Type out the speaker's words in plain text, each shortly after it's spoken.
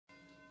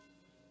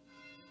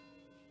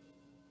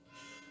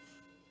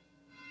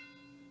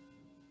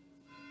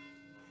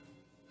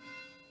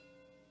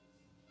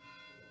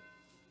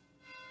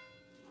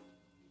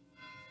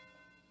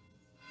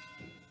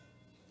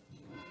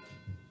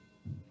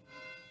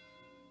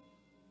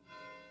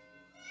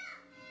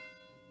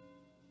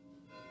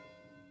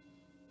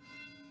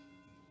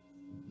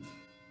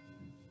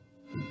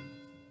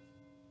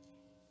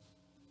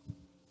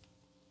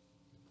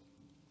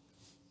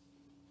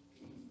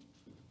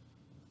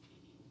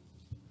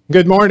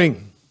Good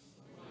morning,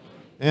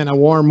 and a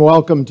warm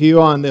welcome to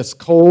you on this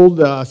cold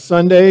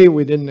Sunday.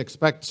 We didn't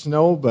expect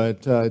snow,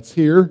 but it's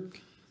here.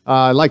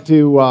 I'd like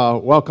to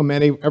welcome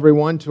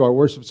everyone to our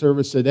worship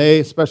service today.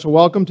 A special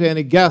welcome to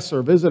any guests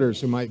or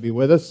visitors who might be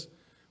with us.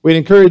 We'd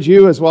encourage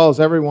you, as well as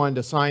everyone,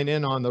 to sign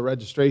in on the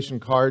registration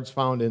cards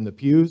found in the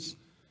pews.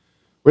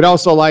 We'd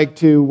also like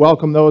to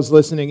welcome those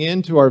listening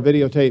in to our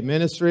videotape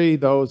ministry,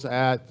 those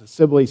at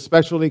Sibley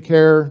Specialty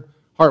Care,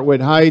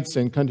 Hartwood Heights,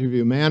 and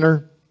Countryview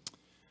Manor.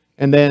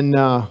 And then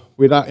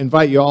we'd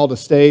invite you all to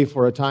stay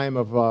for a time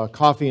of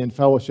coffee and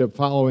fellowship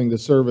following the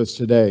service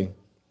today.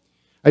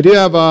 I do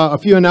have a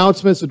few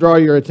announcements to draw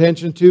your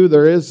attention to.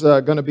 There is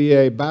going to be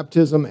a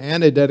baptism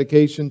and a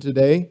dedication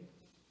today.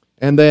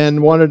 And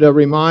then wanted to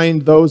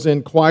remind those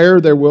in choir,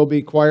 there will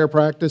be choir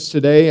practice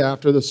today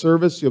after the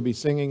service. You'll be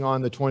singing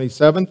on the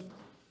 27th.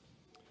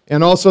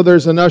 And also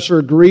there's an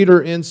usher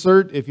greeter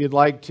insert. If you'd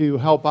like to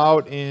help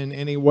out in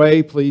any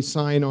way, please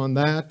sign on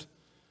that.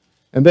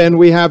 And then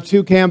we have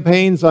two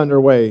campaigns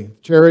underway,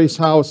 Cherry's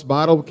House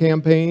Bottle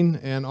Campaign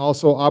and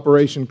also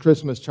Operation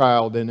Christmas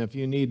Child. And if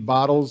you need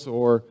bottles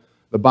or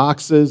the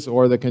boxes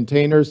or the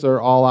containers,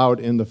 they're all out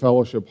in the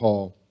fellowship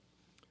hall.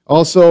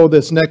 Also,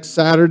 this next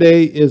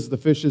Saturday is the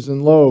Fishes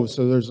and Loaves,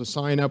 so there's a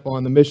sign up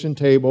on the mission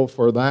table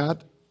for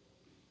that.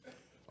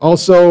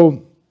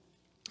 Also,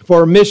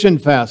 for Mission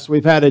Fest,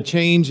 we've had a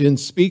change in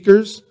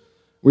speakers.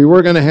 We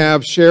were going to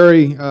have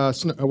Sherry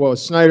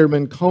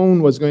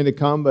Snyderman-Cohn was going to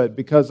come, but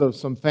because of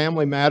some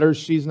family matters,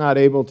 she's not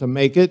able to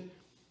make it.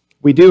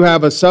 We do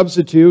have a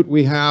substitute.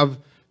 We have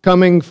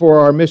coming for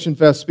our Mission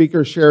Fest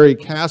speaker, Sherry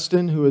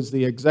Caston, who is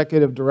the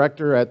executive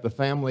director at the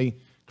Family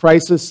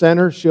Crisis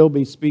Center. She'll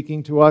be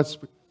speaking to us,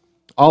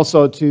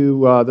 also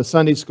to the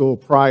Sunday school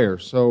prior.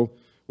 So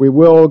we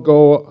will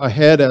go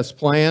ahead as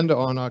planned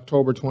on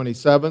October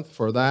 27th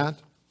for that.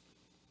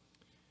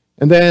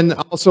 And then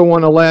I also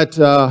want to let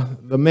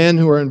the men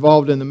who are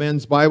involved in the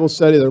men's Bible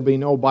study, there will be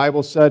no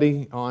Bible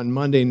study on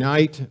Monday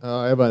night.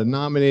 I have a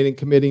nominating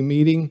committee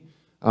meeting.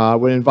 I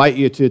would invite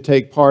you to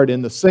take part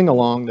in the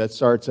sing-along that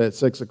starts at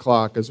 6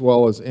 o'clock, as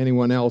well as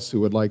anyone else who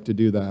would like to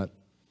do that.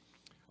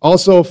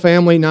 Also,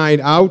 Family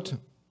Night Out.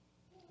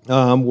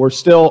 We're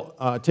still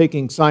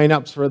taking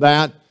sign-ups for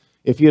that.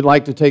 If you'd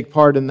like to take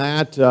part in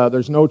that,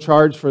 there's no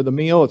charge for the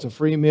meal. It's a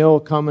free meal.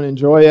 Come and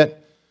enjoy it.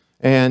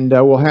 And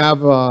we'll have,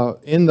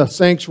 in the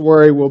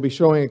sanctuary, we'll be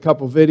showing a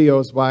couple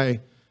videos by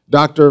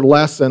Dr.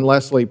 Les and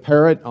Leslie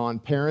Parrott on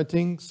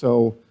parenting.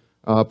 So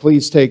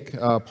please take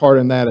part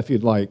in that if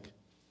you'd like.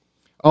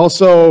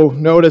 Also,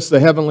 notice the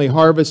Heavenly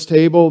Harvest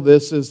Table.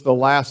 This is the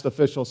last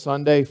official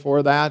Sunday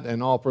for that,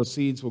 and all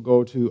proceeds will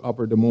go to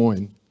Upper Des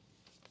Moines.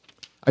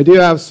 I do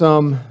have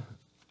some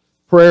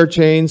prayer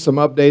chains, some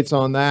updates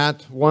on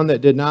that. One that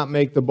did not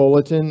make the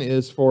bulletin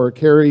is for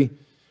Carrie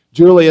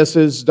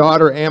Julius's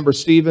daughter, Amber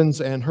Stevens,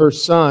 and her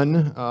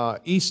son,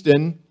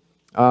 Easton,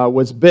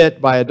 was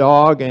bit by a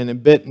dog and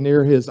it bit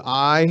near his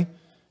eye.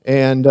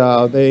 And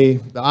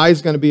the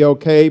eye's going to be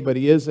okay, but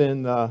he is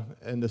in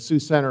the Sioux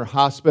Center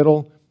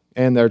Hospital,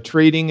 and they're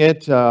treating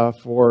it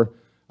for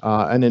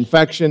an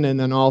infection, and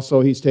then also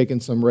he's taken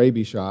some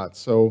rabies shots.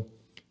 So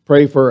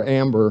pray for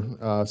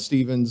Amber,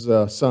 Stevens'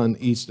 son,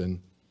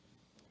 Easton.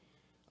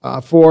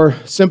 For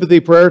sympathy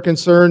prayer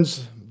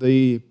concerns,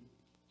 the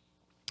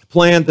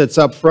plant that's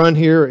up front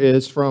here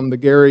is from the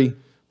Gary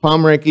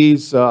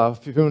Pomranke's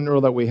funeral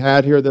that we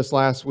had here this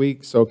last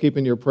week. So keep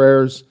in your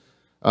prayers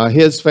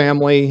his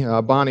family,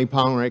 Bonnie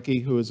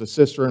Pomranke, who is a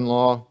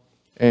sister-in-law,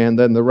 and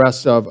then the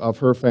rest of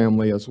her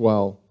family as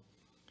well.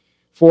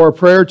 For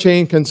prayer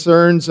chain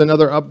concerns,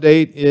 another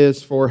update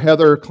is for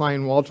Heather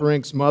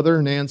Klein-Walterink's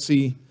mother,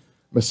 Nancy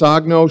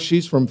Masagno.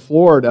 She's from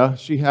Florida.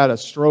 She had a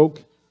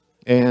stroke,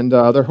 and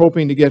they're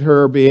hoping to get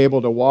her be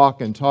able to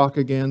walk and talk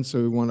again, so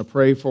we want to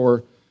pray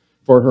for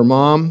her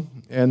mom.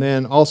 And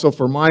then also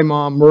for my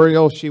mom,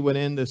 Muriel, she went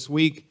in this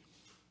week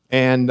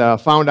and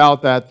found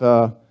out that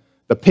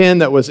the pin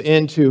that was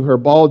into her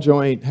ball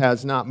joint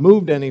has not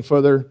moved any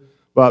further,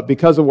 but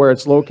because of where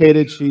it's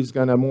located, she's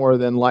going to more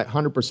than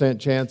 100%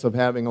 chance of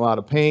having a lot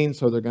of pain,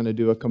 so they're going to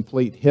do a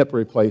complete hip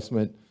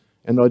replacement,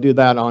 and they'll do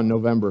that on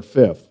November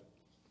 5th.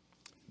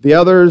 The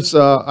others,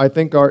 I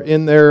think, are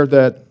in there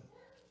that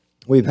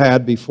we've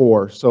had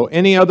before. So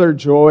any other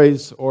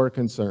joys or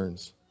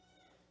concerns?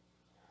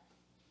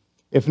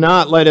 If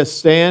not, let us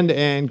stand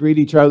and greet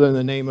each other in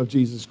the name of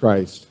Jesus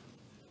Christ.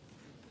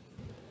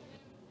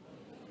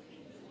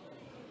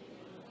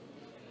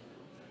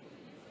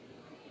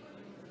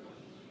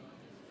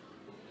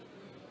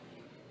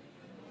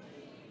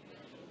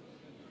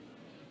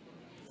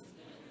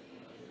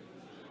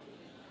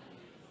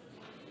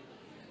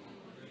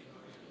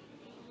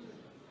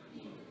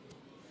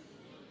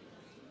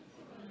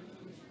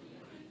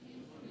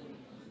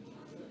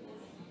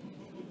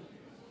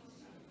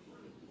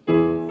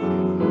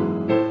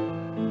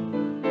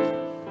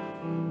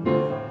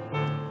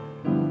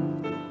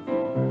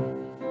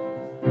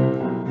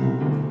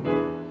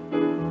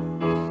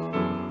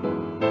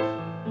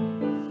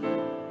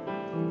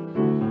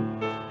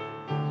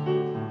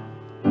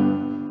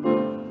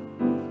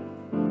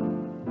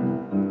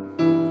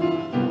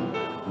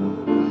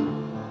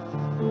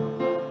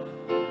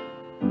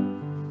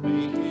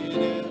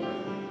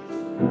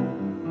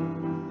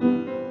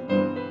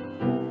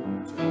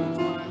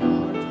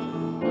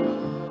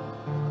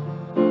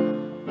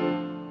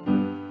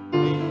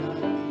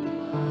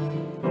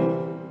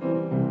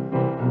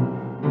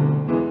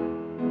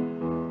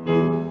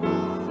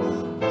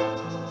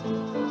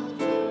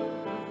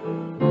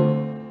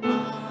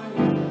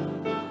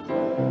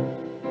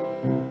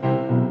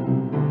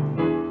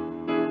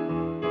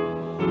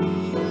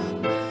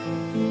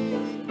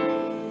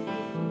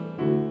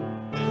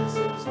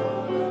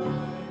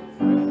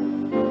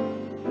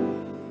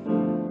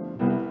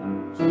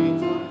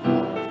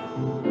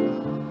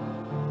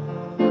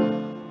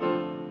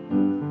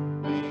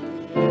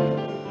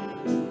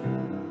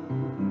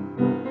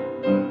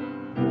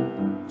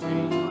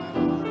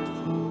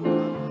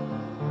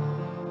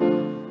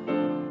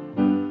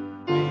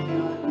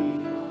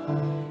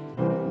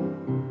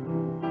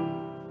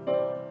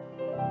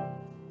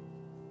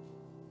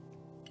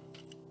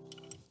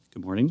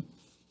 Good morning.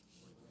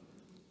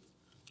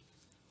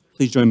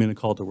 Please join me in a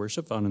call to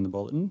worship found in the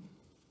bulletin.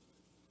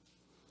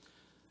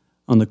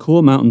 On the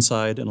cool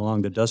mountainside and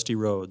along the dusty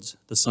roads,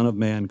 the Son of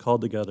Man called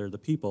together the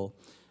people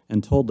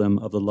and told them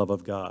of the love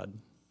of God.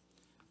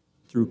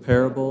 Through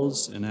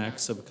parables and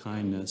acts of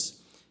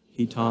kindness,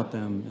 he taught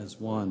them as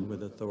one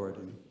with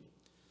authority.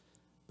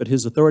 But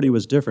his authority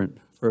was different,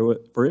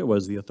 for it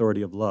was the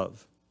authority of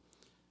love.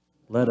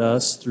 Let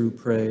us, through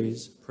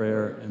praise,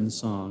 prayer, and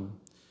song,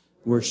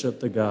 worship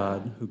the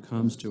God who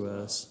comes to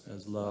us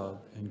as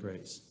love and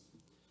grace.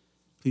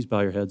 Please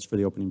bow your heads for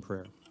the opening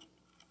prayer.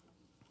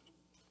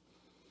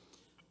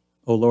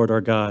 O Lord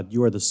our God,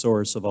 you are the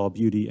source of all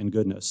beauty and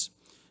goodness.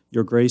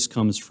 Your grace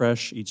comes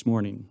fresh each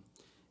morning.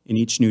 In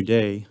each new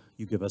day,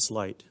 you give us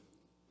light.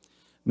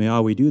 May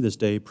all we do this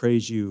day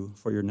praise you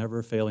for your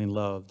never-failing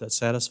love that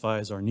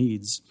satisfies our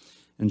needs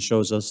and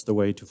shows us the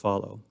way to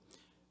follow.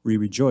 We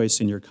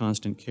rejoice in your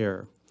constant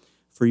care,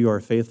 for you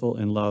are faithful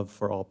in love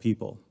for all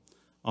people,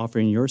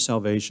 offering your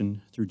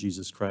salvation through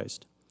Jesus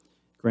Christ.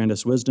 Grant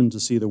us wisdom to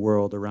see the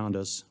world around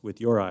us with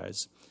your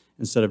eyes,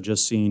 instead of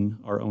just seeing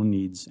our own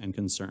needs and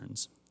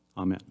concerns.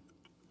 Amen.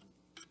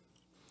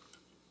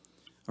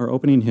 Our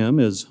opening hymn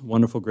is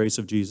Wonderful Grace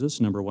of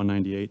Jesus, number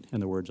 198,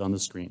 and the words on the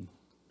screen.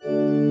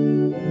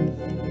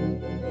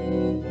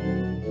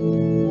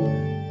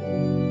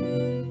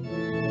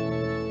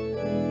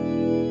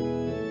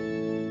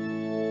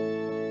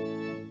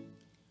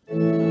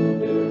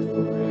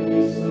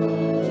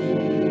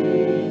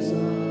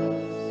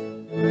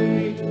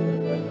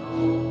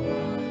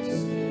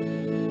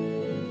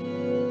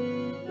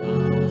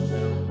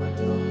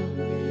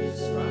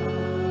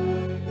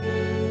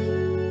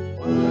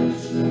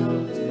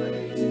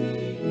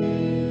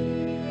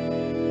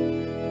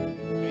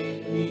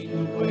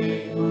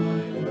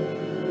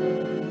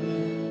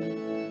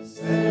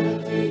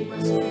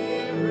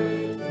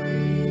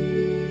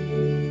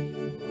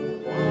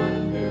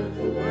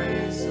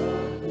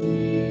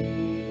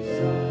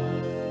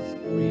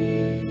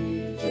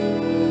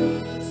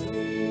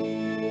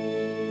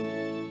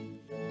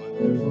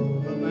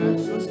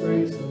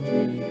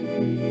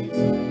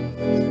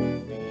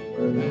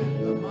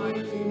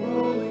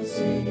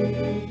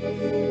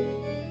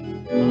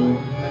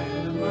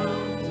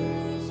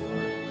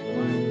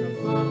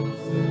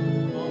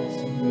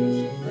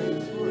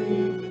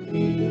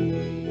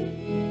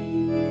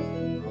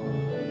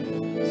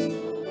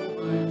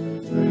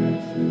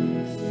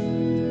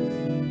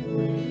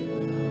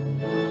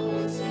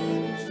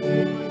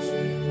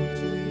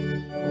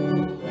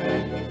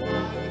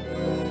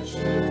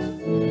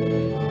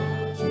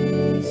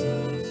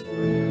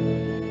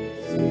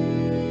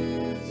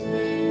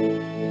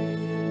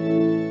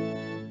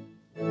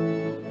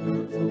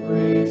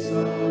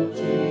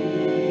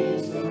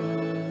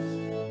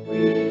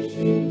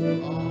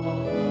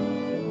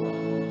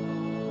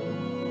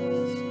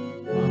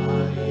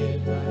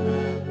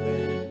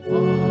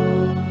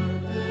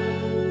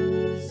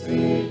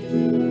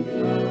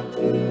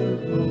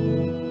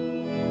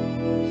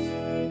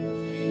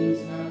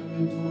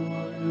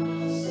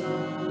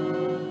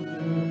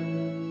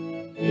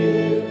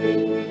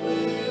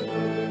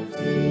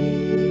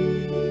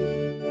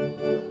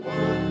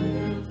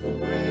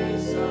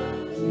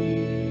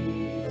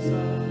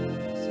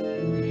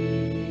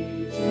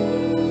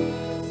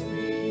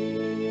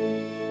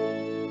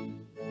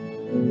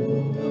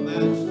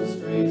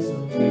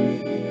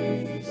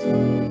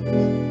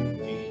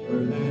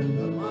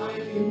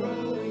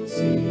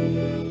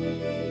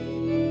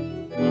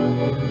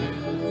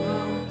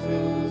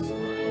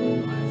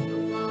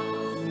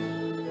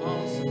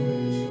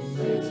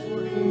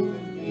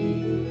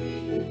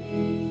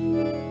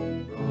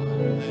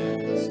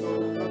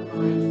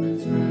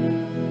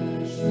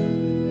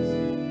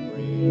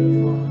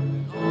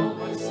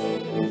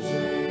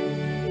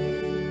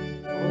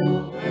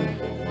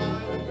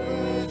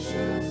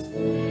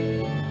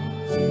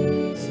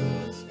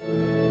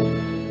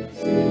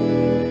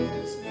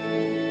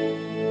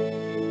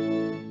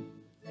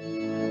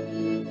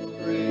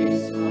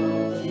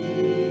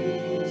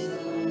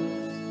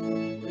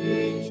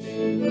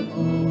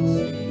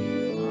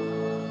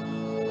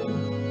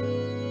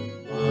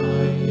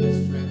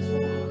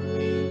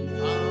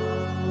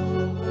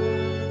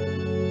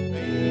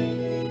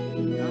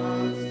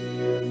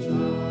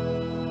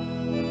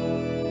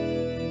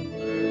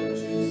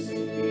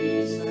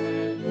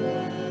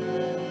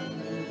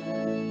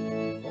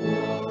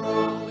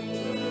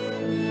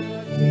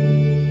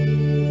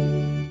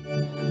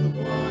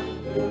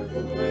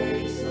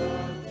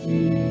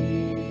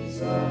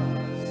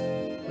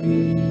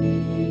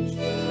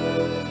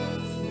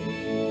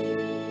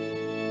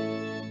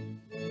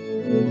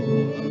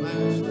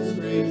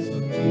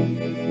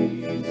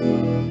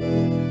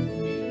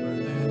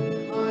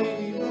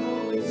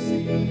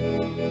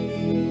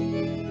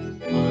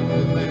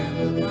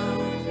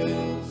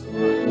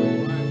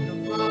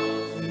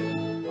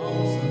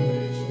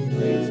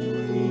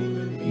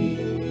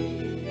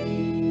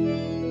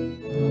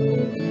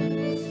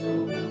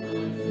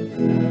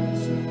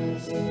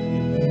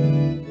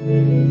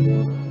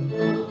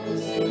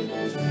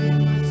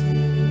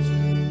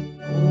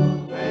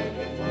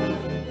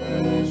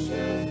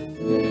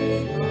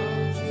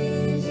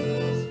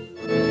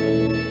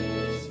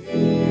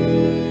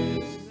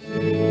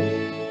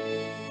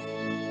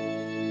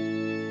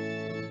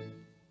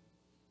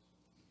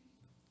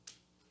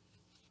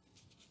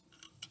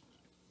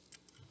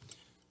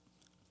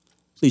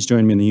 Please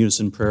join me in the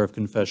unison prayer of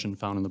confession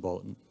found in the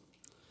bulletin.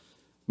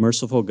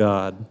 Merciful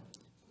God,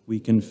 we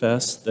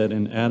confess that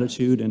in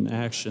attitude and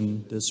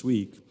action this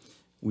week,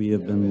 we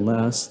have been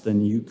less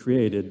than you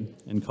created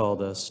and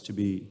called us to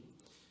be.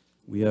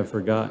 We have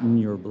forgotten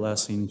your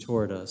blessing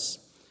toward us,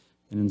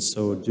 and in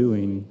so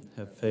doing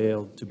have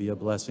failed to be a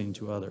blessing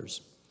to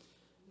others.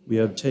 We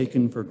have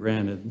taken for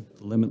granted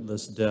the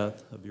limitless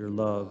depth of your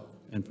love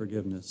and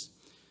forgiveness,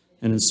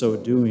 and in so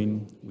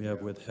doing, we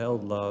have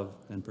withheld love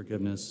and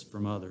forgiveness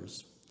from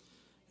others.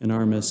 In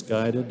our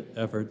misguided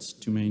efforts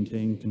to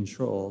maintain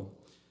control,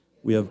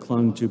 we have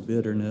clung to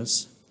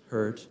bitterness,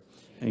 hurt,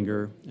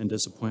 anger, and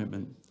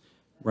disappointment,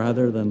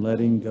 rather than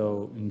letting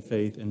go in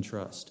faith and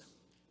trust,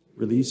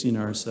 releasing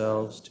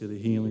ourselves to the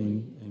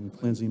healing and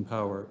cleansing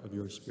power of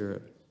your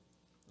Spirit.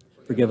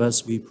 Forgive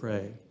us, we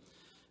pray.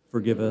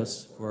 Forgive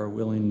us for our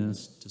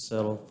willingness to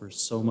settle for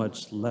so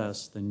much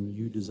less than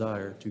you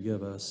desire to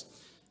give us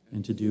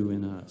and to do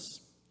in us.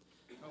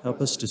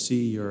 Help us to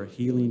see your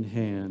healing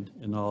hand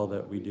in all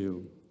that we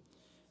do.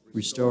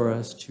 Restore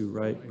us to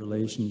right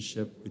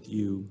relationship with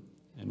you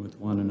and with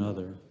one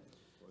another,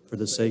 for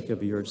the sake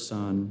of your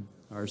Son,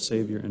 our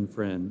Savior and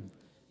friend,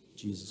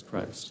 Jesus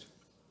Christ.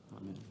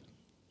 Amen.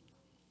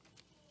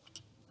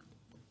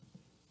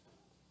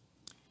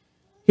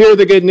 Hear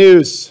the good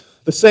news.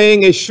 The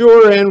saying is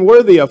sure and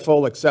worthy of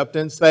full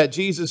acceptance that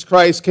Jesus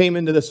Christ came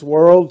into this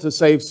world to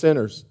save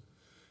sinners,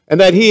 and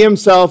that he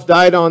himself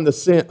died on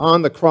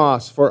the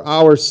cross for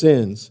our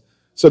sins,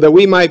 so that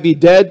we might be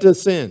dead to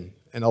sin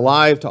and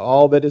alive to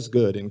all that is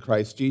good in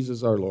Christ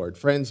Jesus our Lord.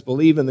 Friends,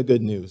 believe in the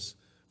good news.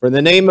 For in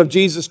the name of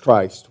Jesus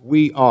Christ,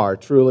 we are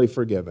truly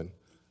forgiven.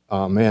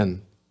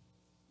 Amen.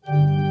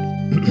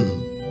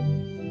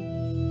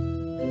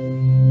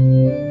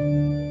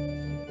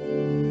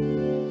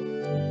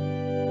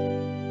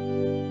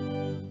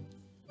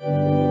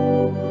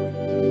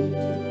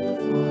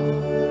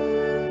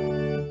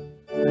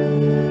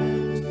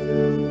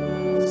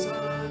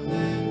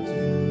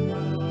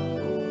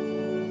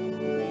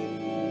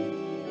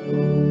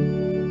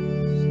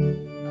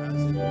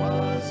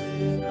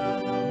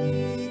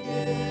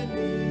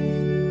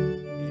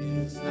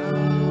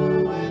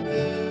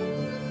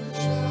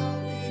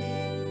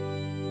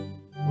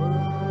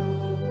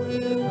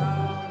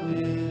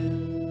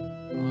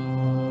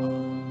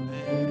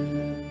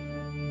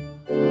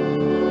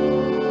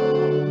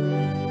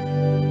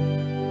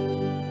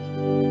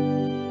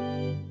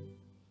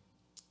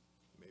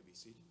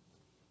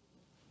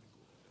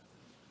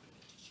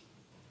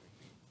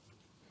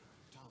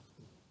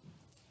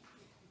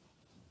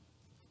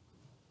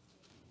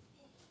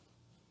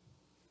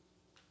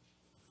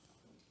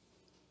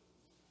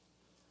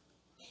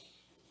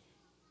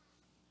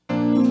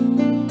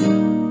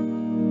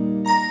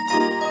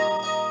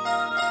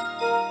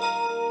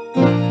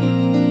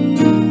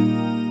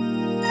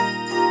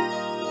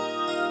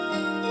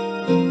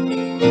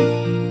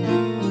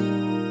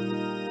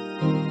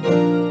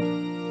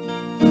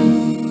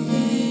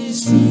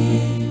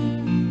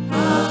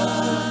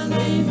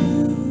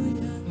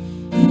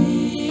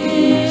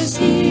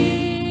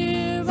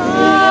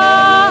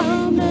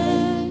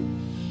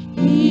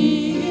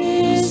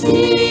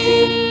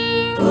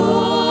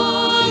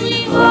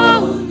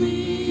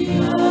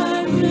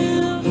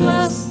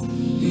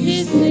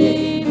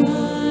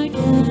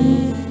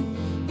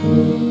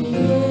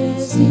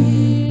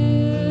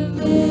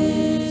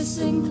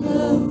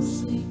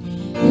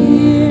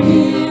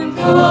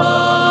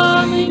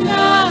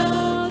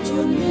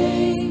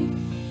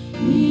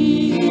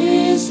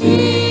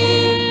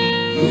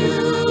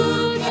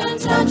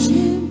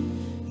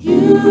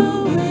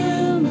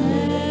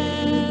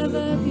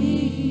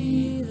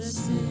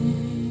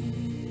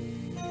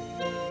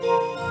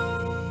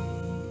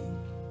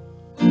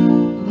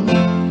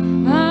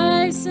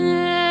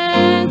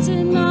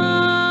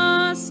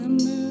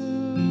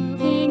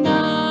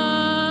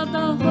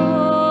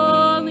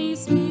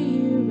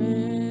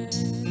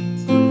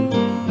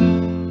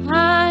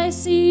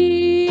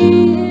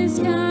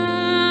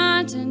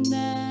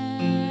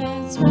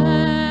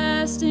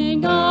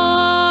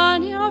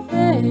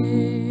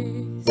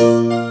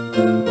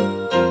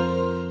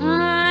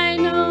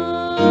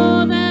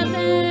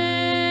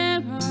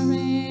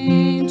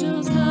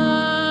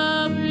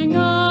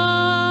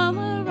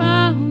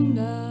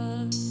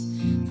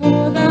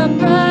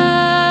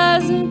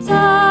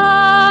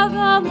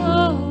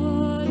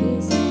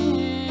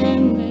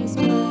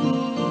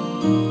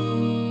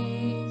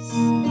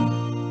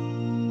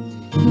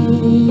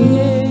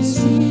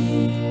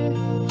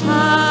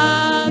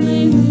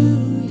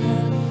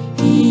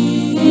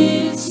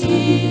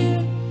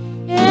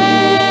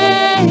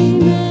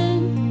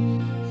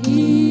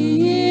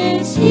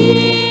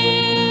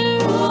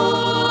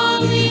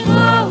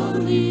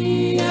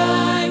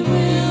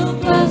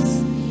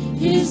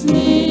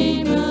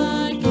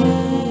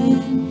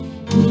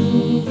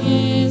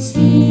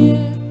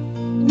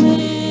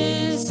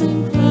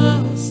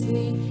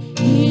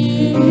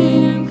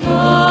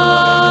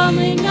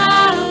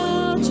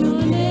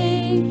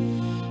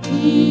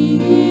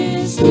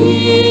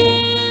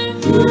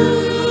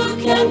 Who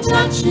can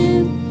touch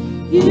him?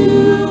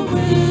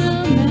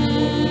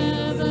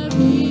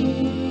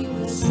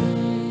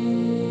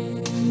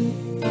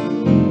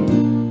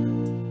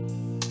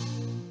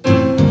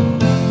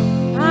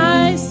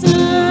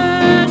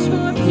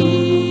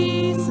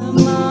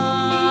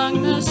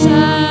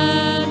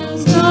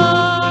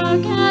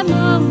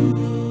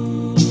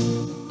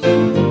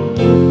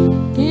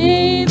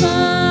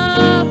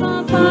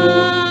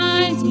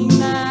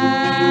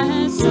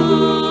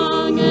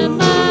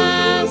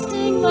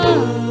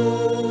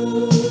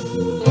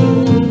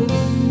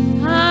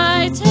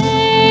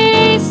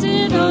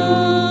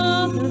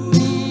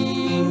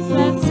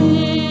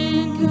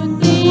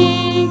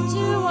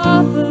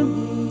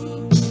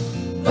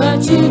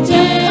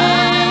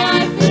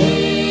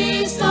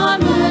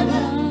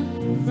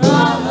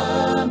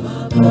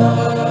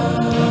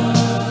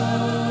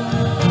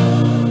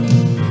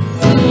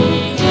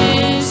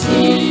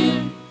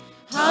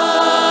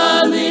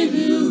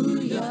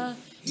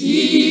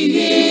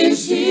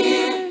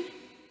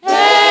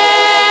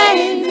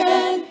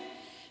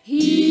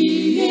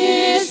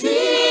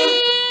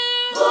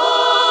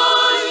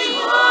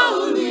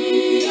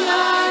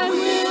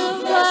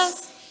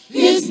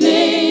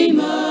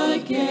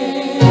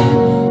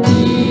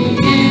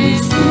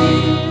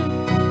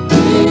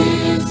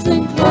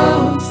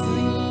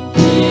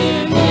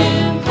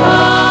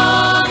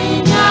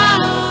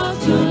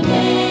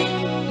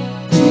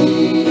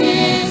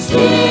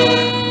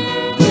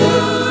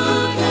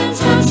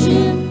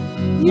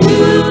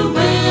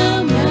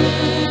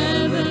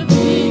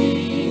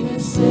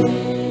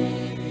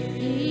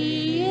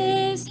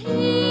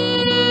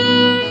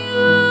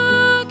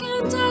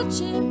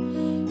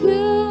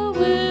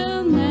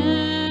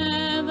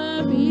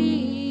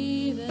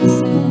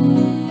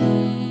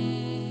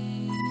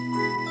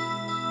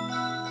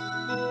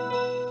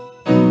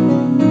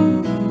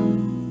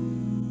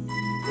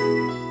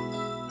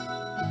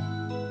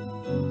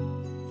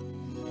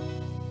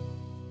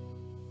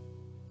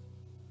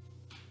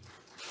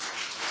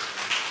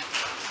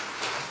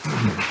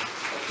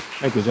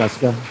 Thank you,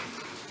 Jessica.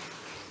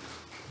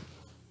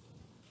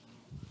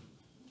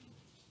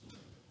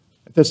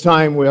 At this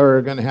time, we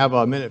are going to have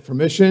a minute for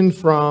mission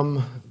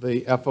from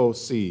the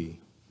FOC.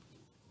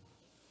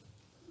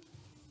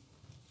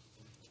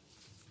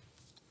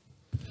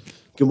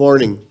 Good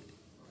morning.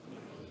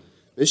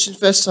 Mission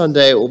Fest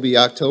Sunday will be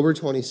October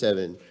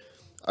 27.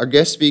 Our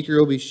guest speaker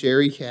will be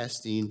Sherry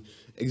Castine,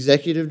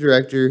 Executive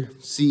Director,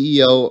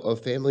 CEO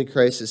of Family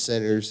Crisis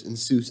Centers and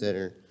Sioux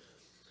Center.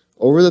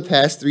 Over the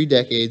past 3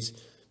 decades,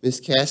 Ms.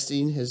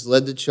 Castine has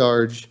led the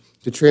charge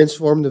to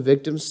transform the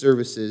victim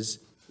services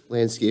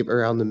landscape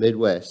around the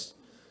Midwest,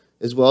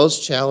 as well as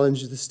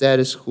challenge the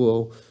status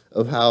quo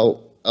of how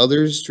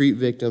others treat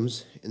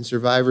victims and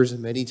survivors of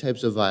many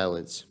types of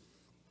violence.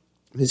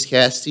 Ms.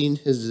 Castine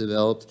has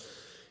developed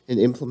and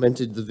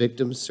implemented the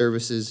victim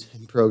services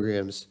and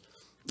programs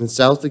in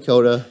South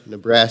Dakota,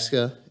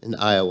 Nebraska, and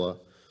Iowa.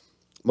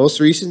 Most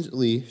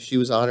recently, she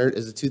was honored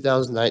as the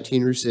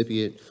 2019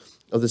 recipient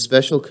of the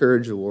Special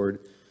Courage Award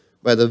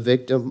by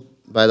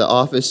the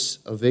Office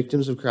of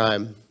Victims of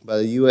Crime by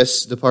the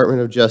U.S. Department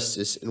of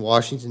Justice in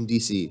Washington,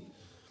 D.C.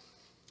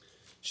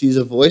 She's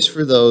a voice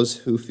for those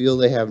who feel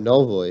they have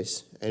no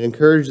voice and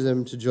encourage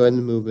them to join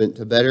the movement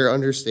to better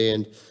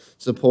understand,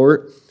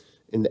 support,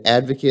 and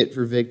advocate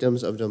for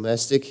victims of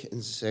domestic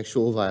and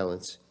sexual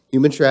violence,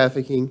 human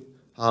trafficking,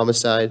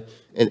 homicide,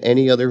 and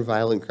any other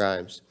violent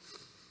crimes.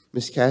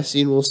 Ms.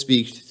 Castine will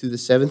speak to the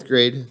 7th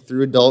grade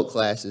through adult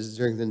classes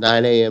during the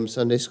 9 a.m.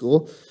 Sunday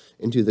school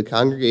and to the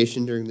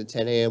congregation during the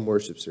 10 a.m.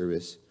 worship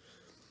service.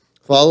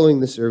 Following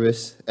the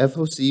service,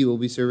 FOC will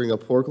be serving a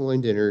pork loin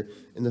dinner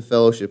in the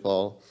fellowship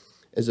hall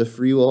as a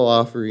free will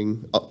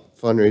offering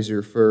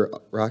fundraiser for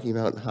Rocky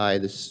Mountain High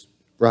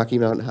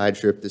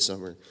trip this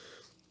summer.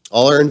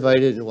 All are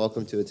invited and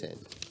welcome to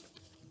attend.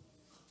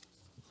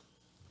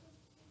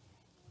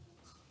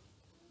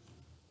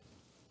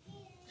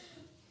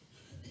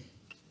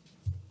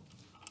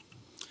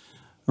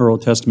 Our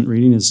Old Testament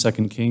reading is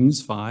 2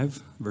 Kings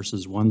 5,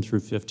 verses 1 through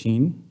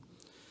 15.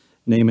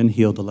 Naaman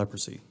healed of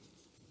leprosy.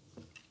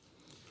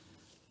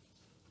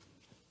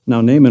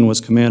 Now Naaman was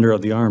commander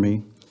of the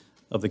army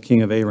of the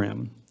king of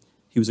Aram.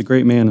 He was a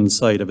great man in the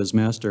sight of his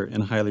master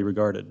and highly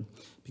regarded,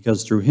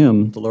 because through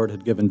him the Lord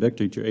had given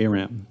victory to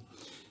Aram.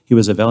 He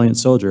was a valiant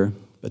soldier,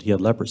 but he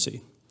had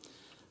leprosy.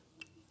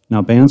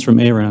 Now bands from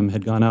Aram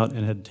had gone out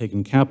and had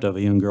taken captive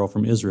a young girl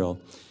from Israel,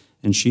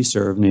 and she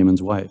served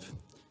Naaman's wife.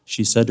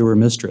 She said to her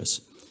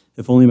mistress,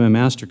 "If only my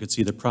master could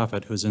see the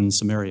prophet who is in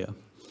Samaria,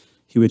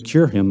 he would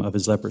cure him of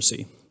his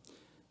leprosy."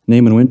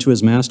 Naaman went to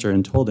his master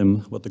and told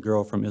him what the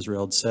girl from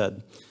Israel had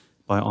said.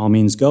 "By all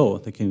means go,"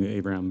 the king of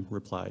Aram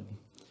replied.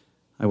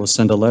 "I will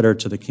send a letter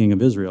to the king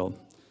of Israel."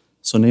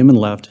 So Naaman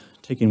left,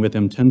 taking with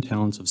him 10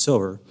 talents of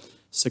silver,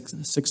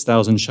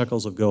 6,000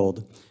 shekels of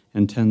gold,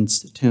 and 10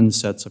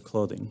 sets of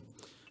clothing.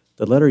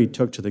 The letter he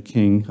took to the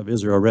king of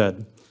Israel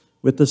read,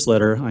 "With this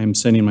letter I am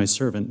sending my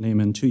servant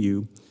Naaman to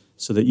you,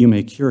 so that you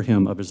may cure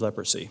him of his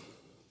leprosy."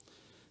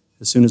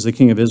 As soon as the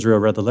king of Israel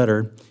read the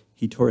letter,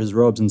 he tore his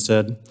robes and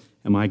said,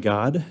 "Am I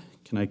God?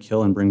 can I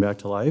kill and bring back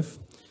to life?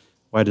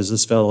 Why does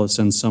this fellow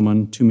send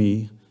someone to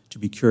me to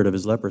be cured of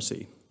his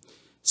leprosy?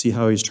 See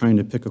how he's trying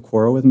to pick a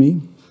quarrel with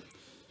me?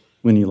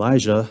 When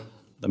Elijah,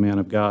 the man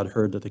of God,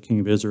 heard that the king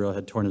of Israel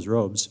had torn his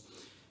robes,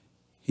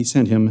 he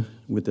sent him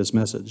with this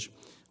message.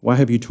 Why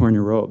have you torn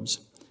your robes?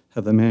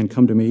 Have the man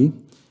come to me,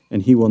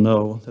 and he will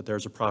know that there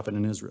is a prophet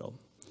in Israel.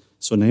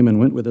 So Naaman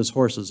went with his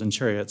horses and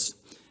chariots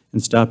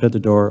and stopped at the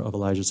door of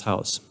Elijah's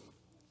house.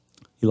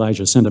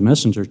 Elijah sent a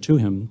messenger to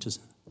him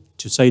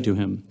to say to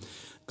him,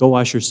 go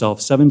wash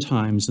yourself 7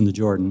 times in the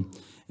Jordan,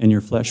 and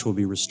your flesh will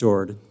be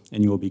restored,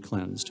 and you will be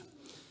cleansed.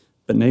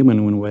 But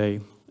Naaman went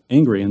away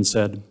angry and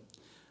said,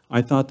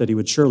 I thought that he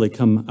would surely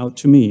come out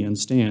to me and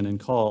stand and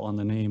call on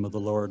the name of the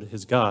Lord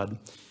his God,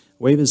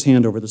 wave his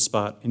hand over the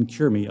spot, and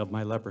cure me of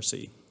my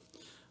leprosy.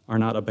 Are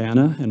not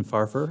Abana and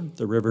Pharpar,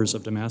 the rivers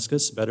of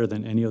Damascus, better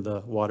than any of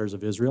the waters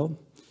of Israel?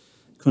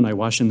 Couldn't I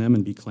wash in them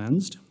and be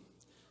cleansed?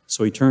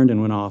 So he turned and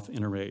went off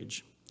in a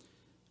rage.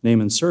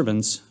 Naaman's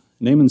servants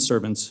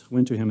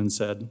went to him and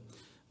said,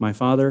 my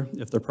father,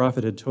 if the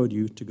prophet had told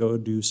you to go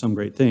do some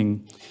great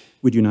thing,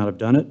 would you not have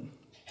done it?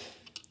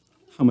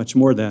 How much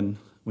more then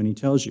when he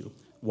tells you,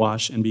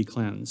 wash and be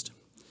cleansed?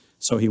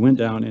 So he went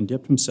down and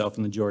dipped himself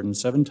in the Jordan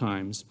 7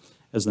 times,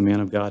 as the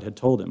man of God had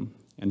told him,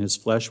 and his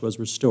flesh was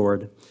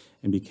restored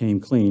and became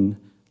clean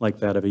like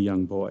that of a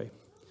young boy.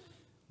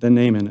 Then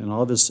Naaman and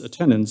all of his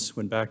attendants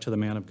went back to the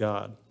man of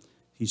God.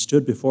 He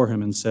stood before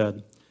him and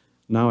said,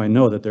 now I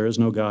know that there is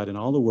no God in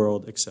all the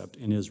world except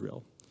in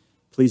Israel.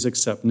 Please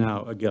accept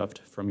now a gift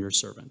from your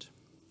servant.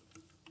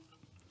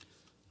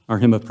 Our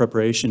hymn of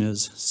preparation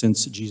is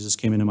Since Jesus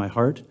Came Into My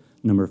Heart,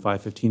 number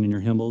 515 in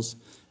your hymnals,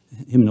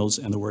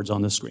 and the words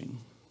on the screen.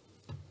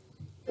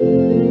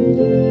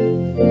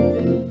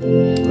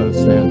 Let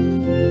us stand.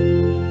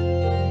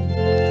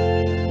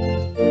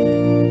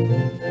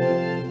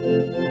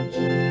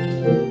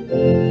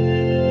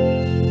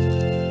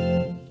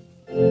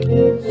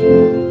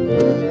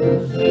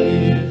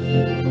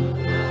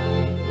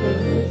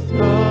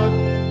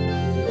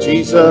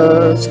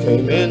 Jesus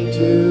came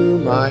into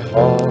my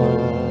heart,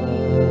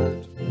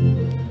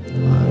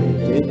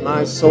 light in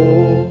my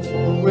soul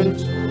for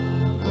which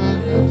I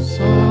have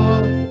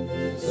sought.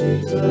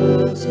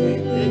 Jesus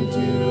came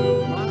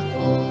into my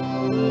heart.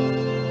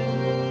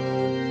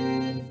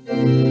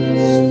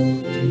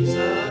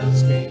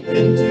 Jesus came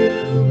into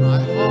my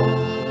heart.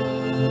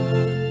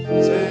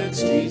 Since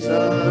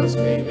Jesus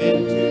came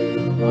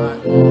into my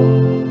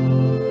heart,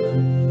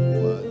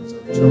 floods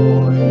of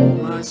joy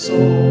on my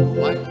soul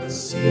like the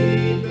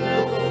sea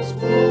billows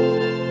roll.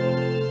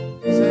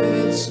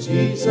 Since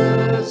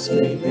Jesus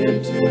came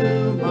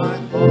into my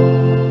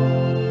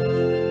heart,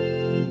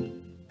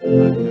 I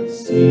have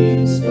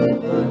ceased from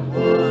my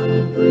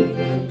wandering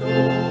and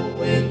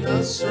going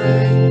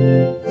astray.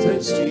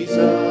 Since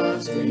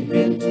Jesus came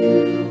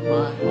into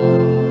my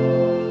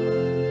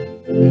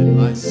heart, and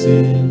my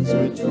sins,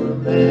 which were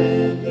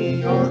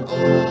many, are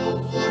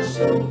all washed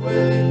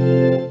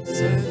away.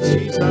 Since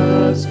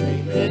Jesus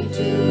came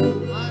into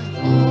my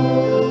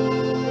heart,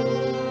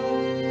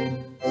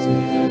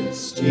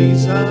 since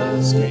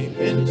Jesus came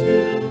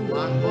into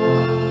my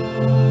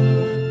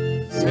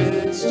heart,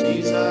 since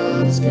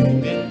Jesus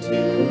came into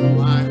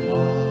my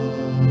heart,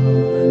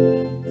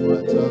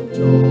 floods of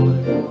joy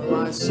o'er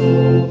my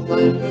soul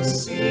like the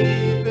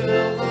sea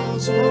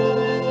billows roll.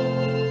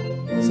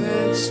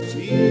 Since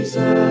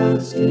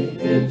Jesus came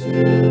into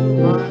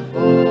my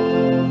heart,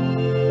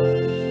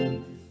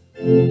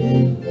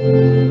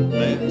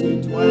 let me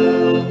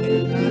dwell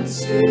in that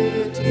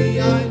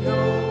city I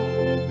know.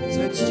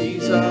 Since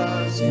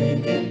Jesus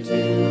came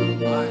into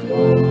my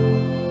heart,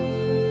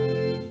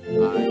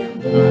 I am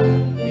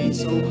happy,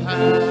 so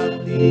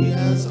happy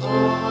as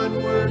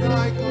onward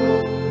I go.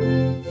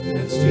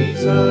 Since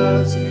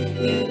Jesus came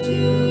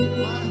into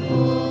my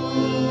heart,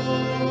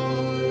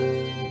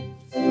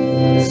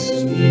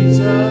 since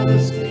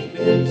Jesus came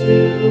into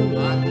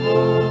my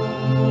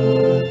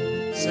heart,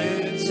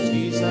 since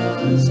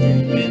Jesus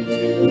came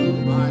into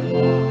my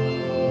heart,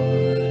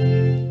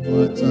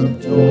 floods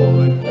of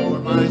joy o'er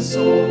my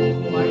soul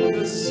like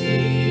the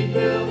sea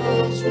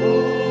billows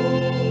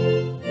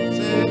roll.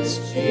 Since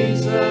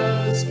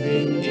Jesus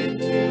came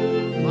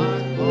into my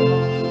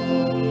heart.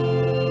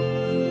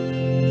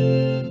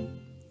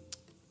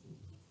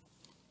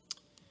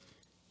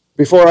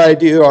 Before I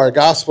do our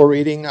gospel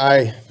reading,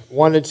 I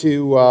wanted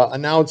to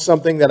announce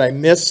something that I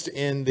missed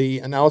in the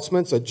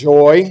announcements, a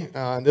joy.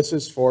 This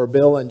is for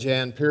Bill and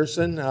Jan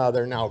Pearson.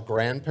 They're now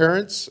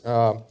grandparents.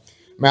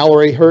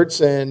 Mallory Hertz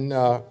and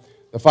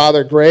the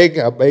father, Greg,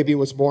 a baby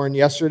was born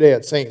yesterday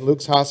at St.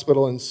 Luke's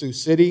Hospital in Sioux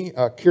City.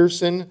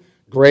 Kirsten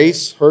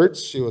Grace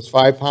Hertz, she was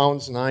 5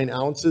 pounds, 9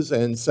 ounces,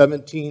 and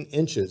 17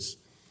 inches.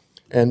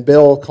 And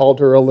Bill called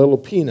her a little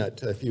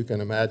peanut, if you can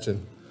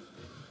imagine.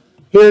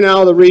 Hear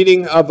now the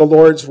reading of the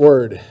Lord's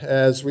Word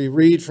as we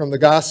read from the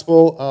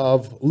Gospel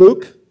of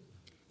Luke,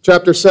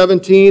 chapter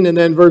 17, and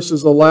then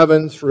verses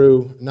 11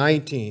 through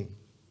 19.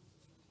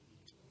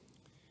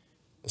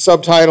 The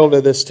subtitle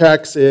to this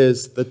text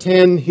is The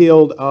 10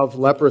 Healed of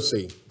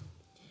Leprosy.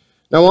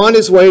 Now on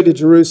his way to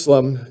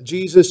Jerusalem,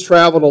 Jesus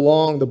traveled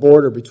along the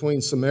border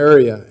between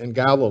Samaria and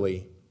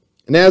Galilee.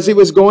 And as he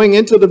was going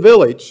into the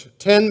village,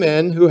 10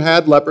 men who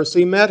had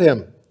leprosy met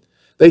him.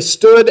 They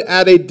stood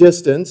at a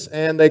distance,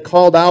 and they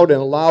called out in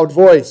a loud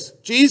voice,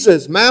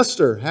 "Jesus,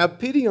 Master, have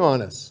pity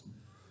on us."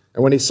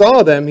 And when he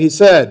saw them, he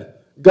said,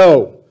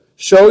 "Go,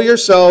 show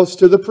yourselves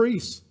to the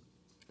priests."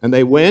 And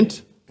they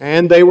went,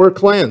 and they were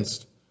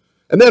cleansed.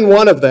 And then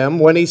one of them,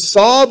 when he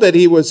saw that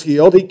he was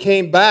healed, he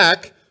came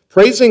back,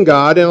 praising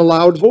God in a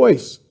loud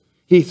voice.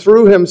 He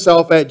threw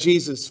himself at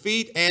Jesus'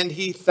 feet, and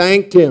he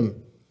thanked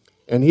him.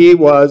 And he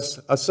was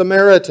a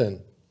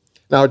Samaritan.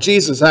 Now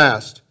Jesus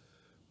asked,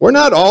 "Were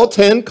not all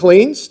 10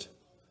 cleansed?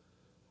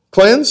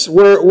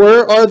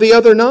 Where are the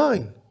other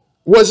 9?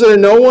 Was there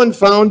no one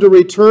found to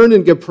return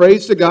and give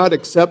praise to God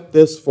except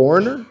this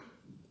foreigner?"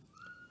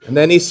 And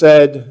then he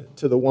said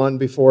to the one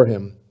before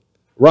him,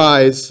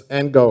 "Rise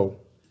and go.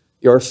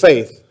 Your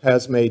faith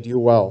has made you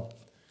well."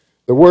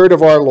 The word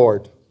of our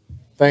Lord.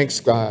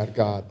 Thanks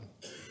God.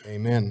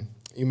 Amen.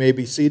 You may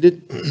be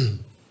seated.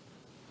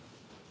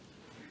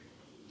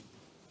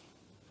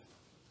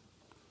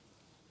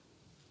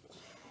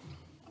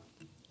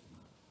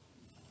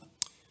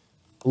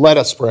 Let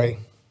us pray.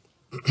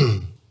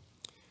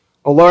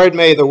 O Lord,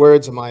 may the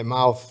words of my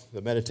mouth,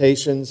 the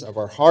meditations of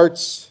our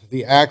hearts,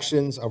 the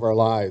actions of our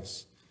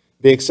lives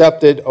be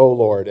accepted, O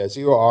Lord, as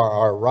you are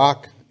our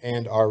rock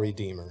and our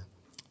Redeemer.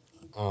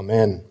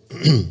 Amen.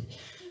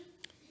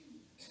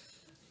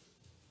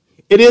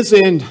 It is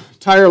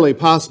entirely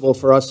possible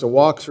for us to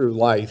walk through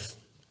life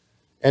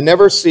and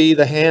never see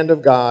the hand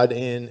of God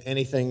in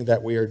anything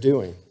that we are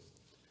doing.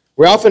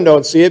 We often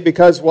don't see it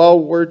because, well,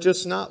 we're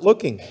just not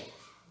looking.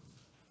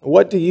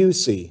 What do you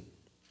see?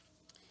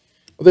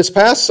 Well, this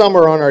past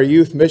summer on our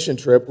youth mission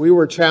trip, we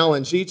were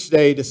challenged each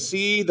day to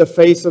see the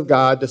face of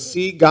God, to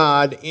see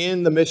God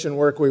in the mission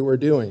work we were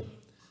doing.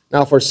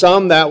 Now, for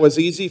some, that was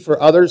easy. For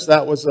others,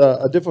 that was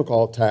a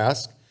difficult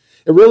task.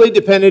 It really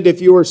depended if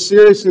you were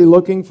seriously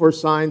looking for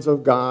signs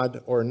of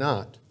God or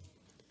not.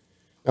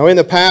 Now, in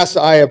the past,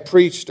 I have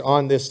preached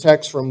on this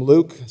text from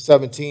Luke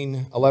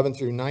 17:11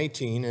 through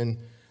 19, and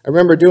I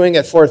remember doing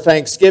it for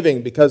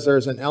Thanksgiving because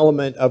there's an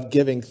element of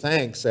giving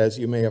thanks, as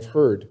you may have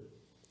heard.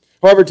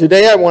 However,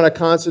 today I want to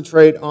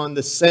concentrate on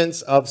the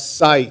sense of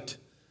sight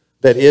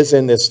that is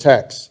in this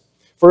text.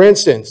 For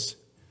instance,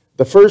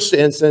 the first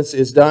instance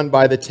is done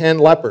by the 10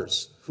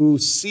 lepers who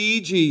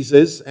see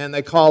Jesus and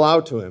they call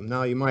out to him.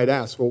 Now you might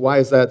ask, well, why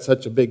is that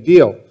such a big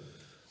deal?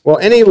 Well,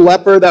 any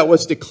leper that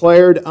was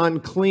declared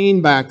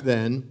unclean back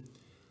then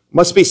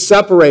must be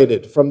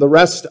separated from the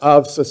rest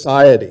of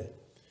society,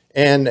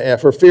 and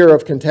for fear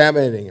of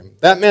contaminating him.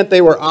 That meant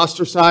they were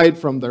ostracized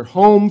from their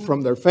home,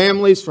 from their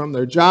families, from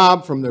their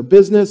job, from their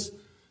business.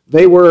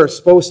 They were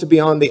supposed to be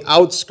on the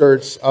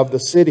outskirts of the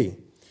city.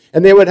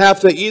 And they would have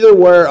to either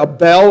wear a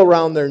bell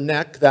around their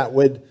neck that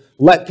would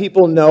let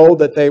people know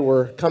that they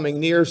were coming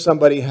near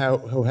somebody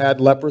who had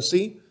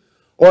leprosy,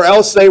 or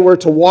else they were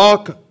to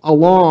walk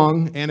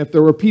along, and if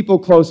there were people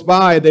close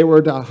by, they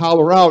were to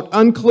holler out,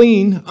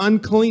 "Unclean,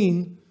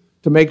 unclean,"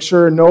 to make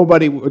sure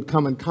nobody would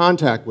come in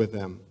contact with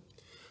them.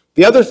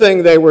 The other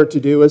thing they were to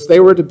do is they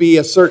were to be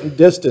a certain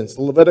distance.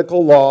 The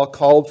Levitical law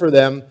called for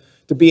them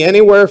to be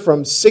anywhere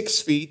from 6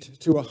 feet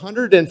to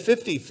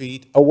 150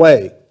 feet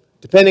away,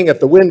 depending if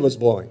the wind was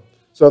blowing.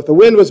 So if the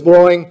wind was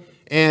blowing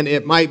and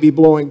it might be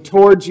blowing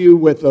towards you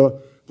with the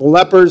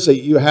lepers,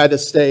 that you had to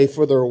stay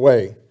further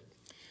away.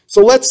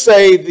 So let's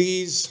say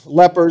these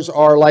lepers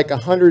are like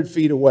 100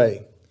 feet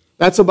away.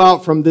 That's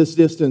about from this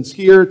distance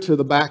here to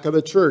the back of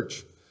the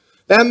church.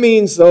 That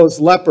means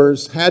those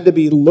lepers had to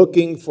be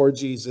looking for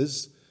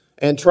Jesus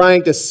and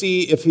trying to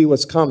see if he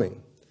was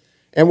coming.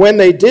 And when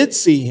they did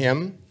see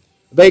him,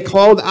 they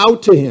called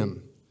out to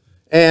him.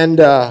 And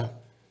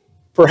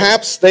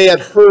perhaps they had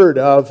heard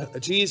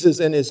of Jesus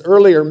in his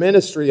earlier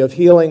ministry of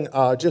healing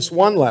just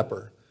one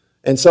leper.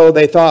 And so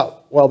they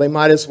thought, well, they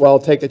might as well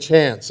take a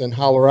chance and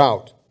holler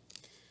out.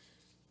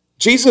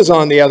 Jesus,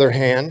 on the other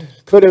hand,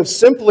 could have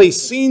simply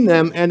seen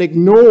them and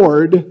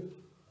ignored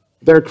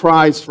their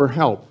cries for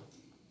help.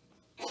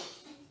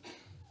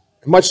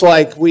 Much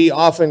like we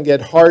often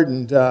get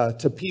hardened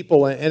to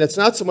people, and it's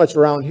not so much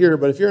around here,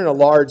 but if you're in a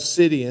large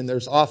city and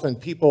there's often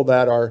people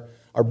that are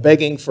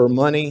begging for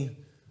money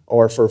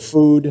or for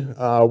food,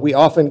 we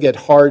often get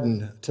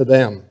hardened to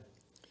them.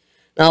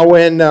 Now,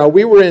 when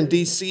we were in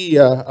D.C.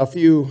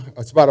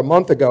 It's about a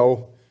month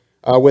ago,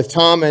 with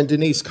Tom and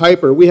Denise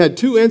Kuiper, we had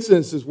 2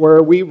 instances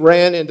where we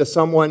ran into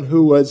someone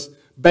who was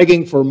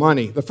begging for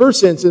money. The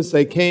first instance,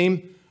 they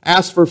came,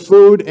 asked for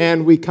food,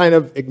 and we kind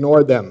of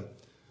ignored them.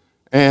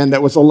 And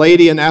that was a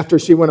lady, and after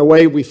she went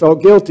away, we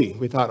felt guilty.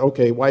 We thought,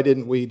 okay, why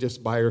didn't we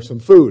just buy her some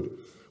food?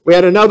 We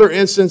had another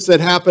instance that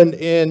happened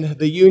in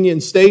the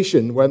Union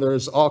Station, where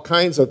there's all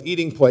kinds of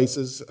eating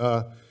places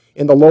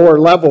in the lower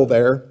level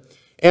there.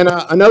 And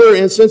another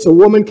instance, a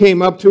woman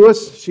came up to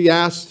us. She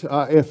asked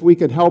if we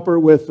could help her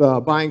with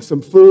buying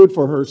some food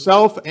for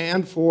herself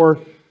and for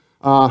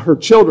her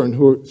children,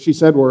 who she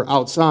said were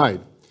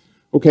outside.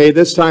 Okay,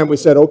 this time we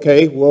said,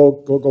 okay, we'll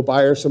go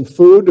buy her some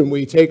food, and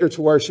we take her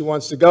to where she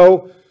wants to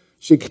go.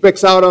 She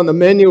picks out on the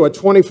menu a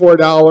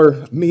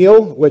 $24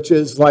 meal, which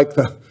is like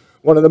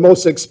one of the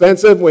most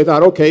expensive. We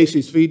thought, okay,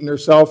 she's feeding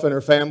herself and her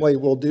family,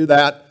 we'll do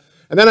that.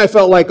 And then I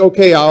felt like,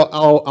 okay,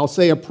 I'll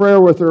say a prayer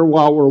with her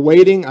while we're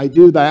waiting. I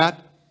do that.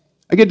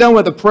 I get done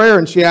with the prayer,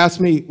 and she asked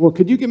me, well,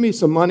 could you give me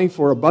some money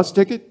for a bus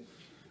ticket?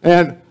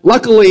 And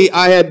luckily,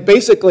 I had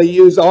basically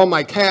used all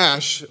my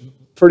cash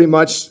pretty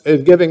much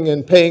in giving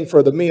and paying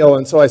for the meal,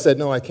 and so I said,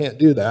 no, I can't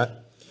do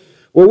that.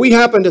 Well, we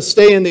happened to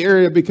stay in the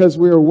area because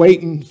we were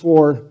waiting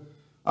for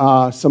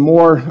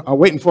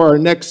waiting for our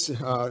next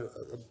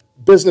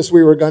business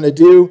we were going to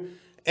do,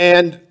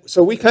 and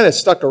so we kind of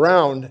stuck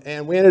around,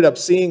 and we ended up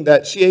seeing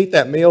that she ate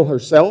that meal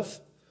herself,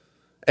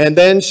 and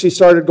then she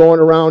started going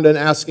around and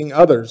asking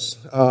others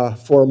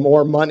for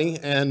more money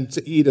and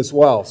to eat as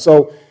well.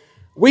 So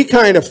we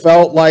kind of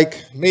felt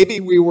like maybe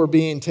we were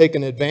being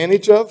taken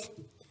advantage of,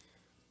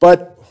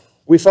 but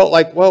we felt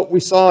like, well, we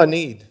saw a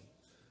need,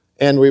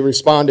 and we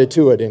responded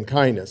to it in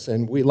kindness,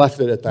 and we left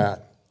it at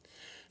that.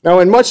 Now,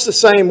 in much the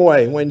same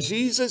way, when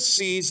Jesus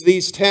sees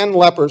these 10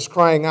 lepers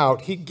crying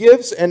out, he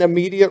gives an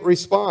immediate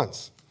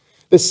response.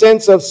 The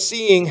sense of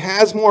seeing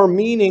has more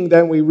meaning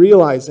than we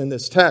realize in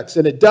this text,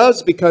 and it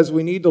does because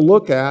we need to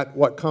look at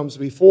what comes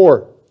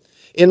before.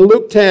 In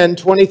Luke 10,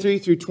 23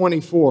 through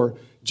 24,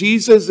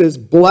 Jesus is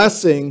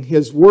blessing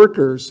his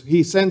workers.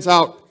 He sends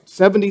out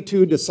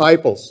 72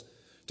 disciples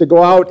to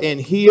go out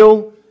and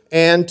heal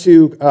and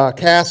to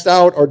cast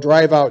out or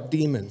drive out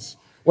demons.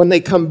 When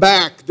they come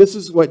back, this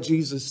is what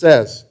Jesus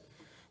says.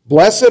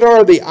 Blessed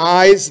are the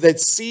eyes that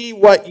see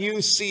what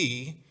you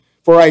see,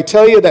 for I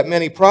tell you that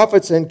many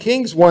prophets and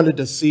kings wanted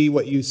to see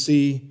what you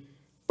see,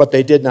 but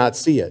they did not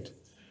see it,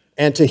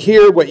 and to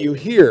hear what you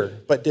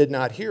hear, but did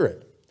not hear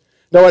it.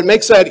 Now, what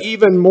makes that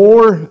even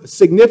more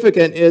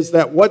significant is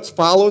that what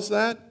follows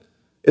that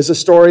is the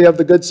story of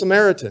the Good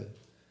Samaritan.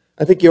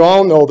 I think you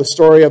all know the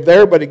story of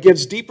there, but it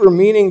gives deeper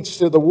meaning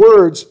to the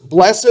words,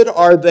 blessed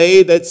are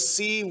they that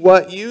see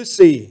what you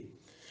see.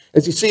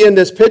 As you see in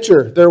this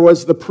picture, there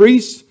was the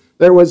priest,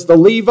 there was the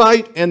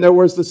Levite, and there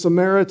was the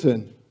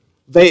Samaritan.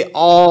 They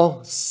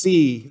all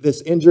see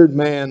this injured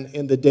man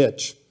in the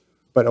ditch,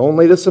 but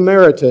only the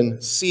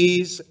Samaritan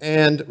sees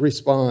and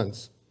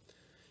responds.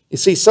 You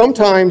see,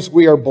 sometimes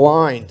we are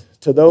blind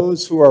to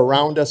those who are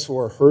around us who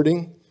are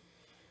hurting.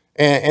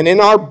 And in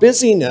our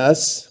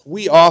busyness,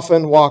 we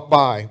often walk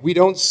by. We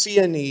don't see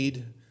a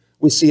need,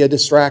 we see a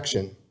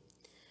distraction.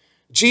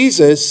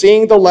 Jesus,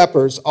 seeing the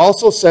lepers,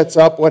 also sets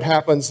up what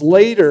happens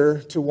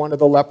later to one of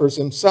the lepers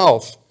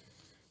himself.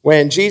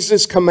 When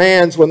Jesus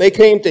commands, when they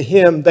came to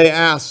him, they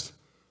asked,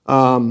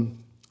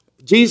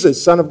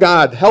 Jesus, Son of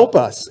God, help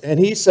us. And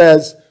he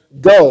says,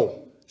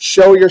 go,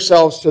 show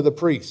yourselves to the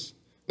priests.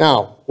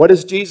 Now, what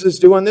does Jesus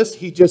do on this?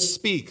 He just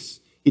speaks.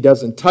 He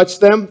doesn't touch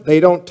them. They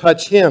don't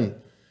touch him.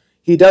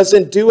 He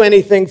doesn't do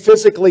anything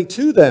physically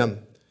to them.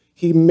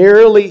 He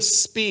merely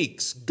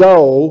speaks,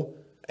 go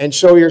and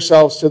show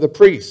yourselves to the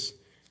priests.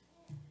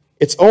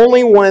 It's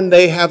only when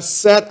they have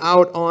set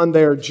out on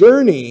their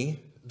journey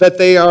that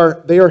they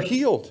are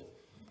healed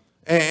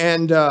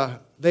and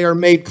they are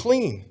made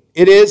clean.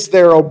 It is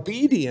their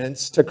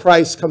obedience to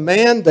Christ's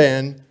command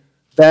then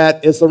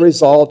that is the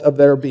result of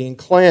their being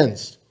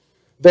cleansed.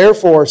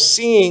 Therefore,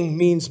 seeing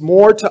means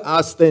more to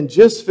us than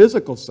just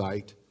physical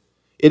sight.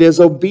 It is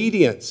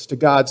obedience to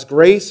God's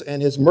grace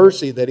and his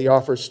mercy that he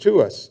offers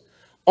to us.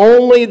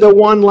 Only the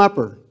one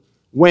leper,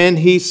 when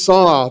he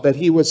saw that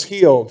he was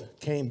healed,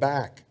 came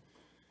back.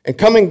 And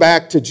coming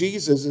back to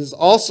Jesus is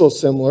also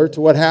similar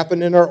to what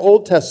happened in our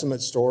Old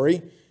Testament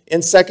story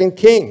in 2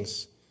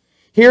 Kings.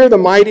 Here, the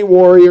mighty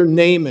warrior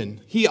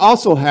Naaman, he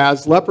also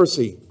has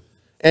leprosy.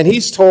 And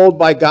he's told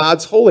by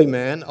God's holy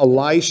man,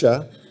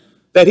 Elisha,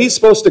 that he's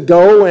supposed to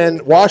go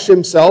and wash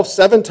himself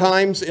 7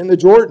 times in the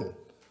Jordan.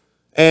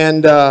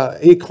 And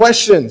Naaman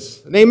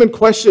questions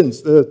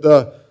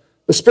the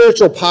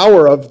spiritual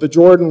power of the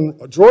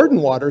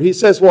Jordan water. He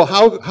says, well,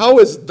 how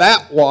is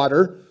that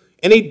water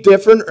any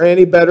different or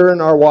any better than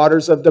our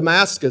waters of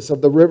Damascus,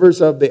 of the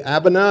rivers of the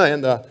Abana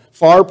and the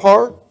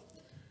Pharpar?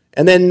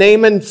 And then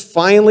Naaman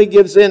finally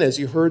gives in, as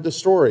you heard the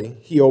story.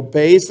 He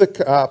obeys the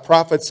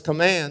prophet's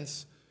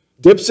commands,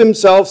 dips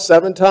himself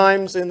 7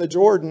 times in the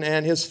Jordan,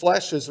 and his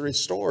flesh is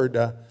restored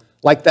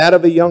like that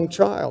of a young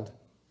child.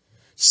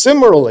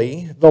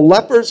 Similarly, the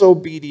leper's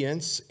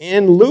obedience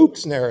in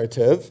Luke's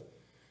narrative,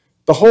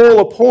 the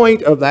whole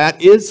point of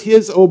that is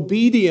his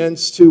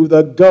obedience to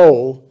the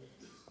go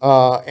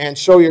and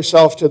show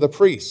yourself to the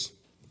priest.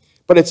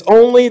 But it's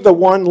only the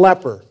one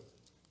leper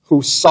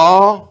who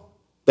saw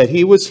that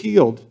he was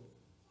healed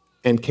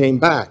and came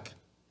back.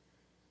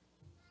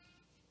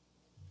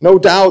 No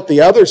doubt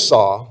the others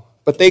saw,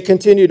 but they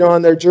continued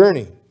on their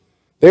journey.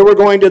 They were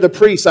going to the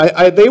priest.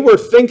 They were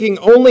thinking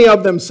only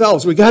of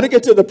themselves. We got to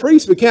get to the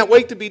priest. We can't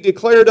wait to be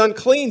declared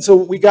unclean, so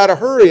we got to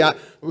hurry.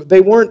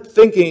 They weren't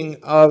thinking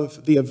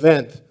of the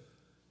event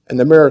and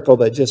the miracle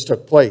that just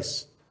took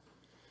place.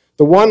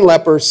 The one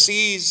leper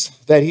sees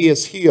that he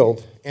is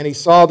healed, and he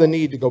saw the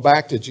need to go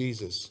back to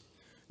Jesus.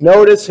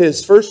 Notice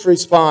his first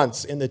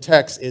response in the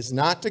text is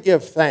not to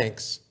give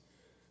thanks,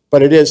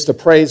 but it is to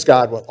praise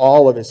God with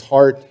all of his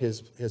heart,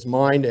 his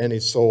mind, and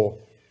his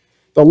soul.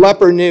 The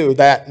leper knew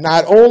that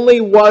not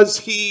only was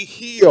he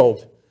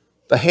healed,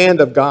 the hand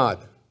of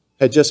God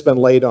had just been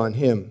laid on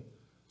him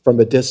from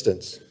a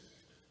distance.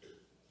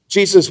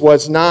 Jesus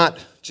was not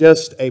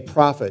just a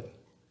prophet.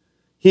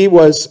 He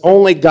was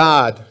only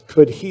God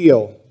could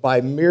heal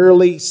by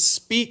merely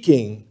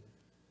speaking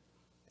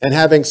and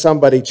having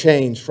somebody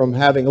change from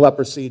having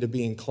leprosy to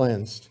being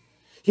cleansed.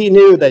 He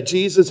knew that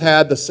Jesus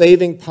had the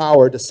saving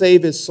power to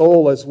save his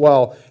soul as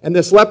well. And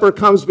this leper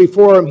comes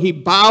before him. He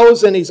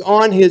bows and he's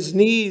on his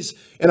knees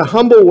in a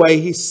humble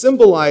way. He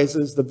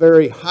symbolizes the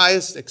very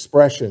highest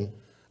expression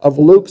of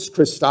Luke's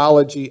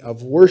Christology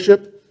of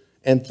worship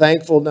and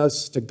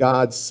thankfulness to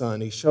God's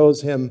Son. He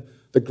shows him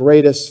the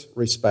greatest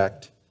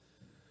respect.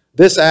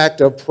 This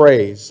act of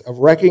praise, of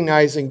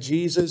recognizing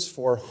Jesus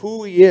for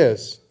who he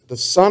is, the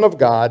Son of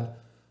God,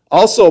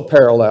 also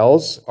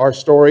parallels our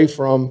story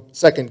from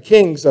 2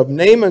 Kings of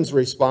Naaman's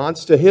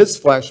response to his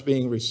flesh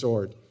being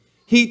restored.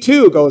 He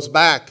too goes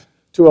back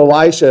to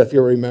Elisha, if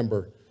you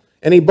remember,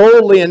 and he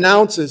boldly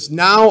announces,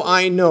 "Now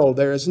I know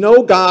there is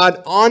no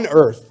God on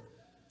earth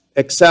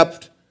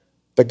except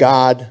the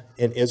God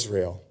in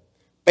Israel."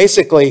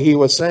 Basically, he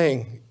was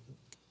saying,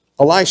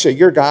 Elisha,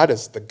 your God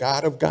is the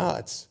God of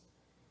gods.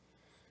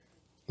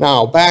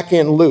 Now, back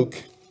in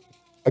Luke,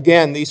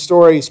 again, these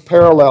stories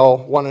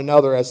parallel one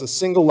another as a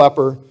single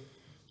leper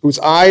whose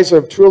eyes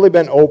have truly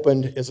been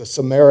opened is a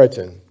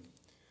Samaritan.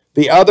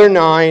 The other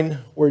 9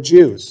 were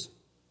Jews,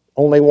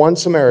 only one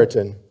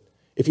Samaritan.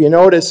 If you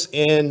notice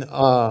in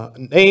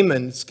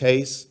Naaman's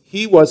case,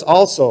 he was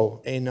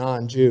also a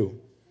non-Jew.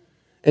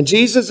 And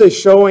Jesus is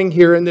showing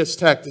here in this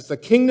text that the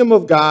kingdom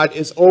of God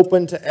is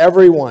open to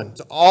everyone,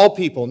 to all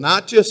people,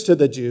 not just to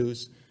the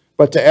Jews,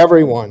 but to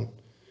everyone.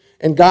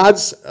 And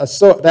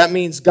that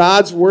means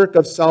God's work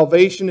of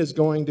salvation is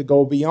going to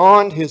go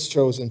beyond his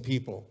chosen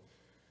people.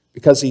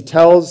 Because he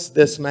tells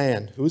this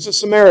man, who's a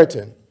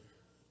Samaritan,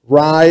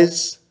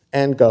 "Rise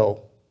and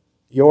go.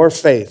 Your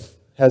faith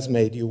has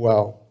made you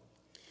well."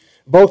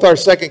 Both our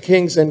 2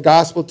 Kings and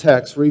Gospel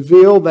texts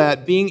reveal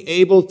that being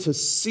able to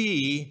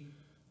see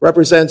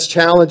represents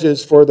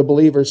challenges for the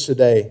believers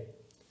today.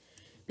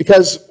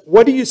 Because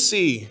what do you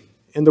see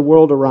in the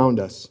world around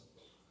us?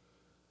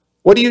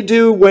 What do you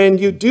do when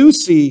you do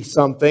see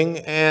something,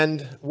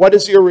 and what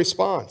is your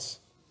response?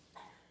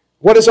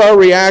 What is our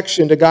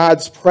reaction to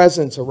God's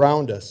presence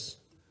around us?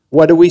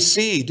 What do we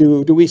see?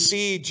 Do we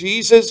see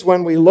Jesus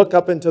when we look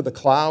up into the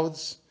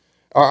clouds?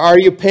 Or are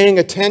you paying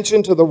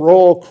attention to the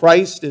role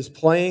Christ is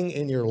playing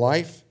in your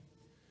life?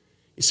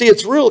 You see,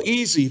 it's real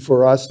easy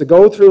for us to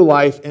go through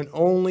life and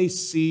only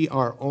see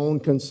our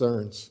own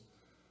concerns,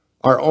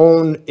 our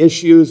own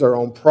issues, our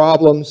own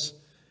problems.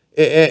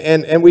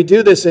 And we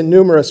do this in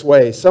numerous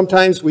ways.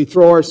 Sometimes we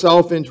throw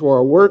ourselves into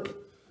our work.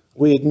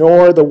 We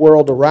ignore the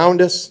world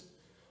around us.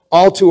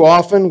 All too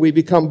often, we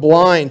become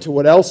blind to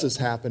what else is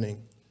happening.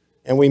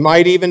 And we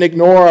might even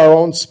ignore our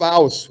own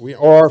spouse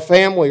or our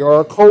family or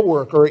our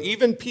coworker or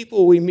even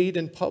people we meet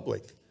in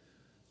public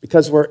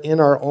because we're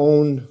in our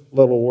own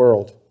little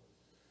world.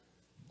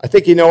 I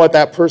think you know what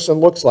that person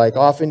looks like.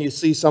 Often you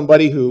see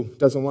somebody who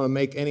doesn't want to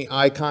make any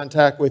eye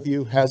contact with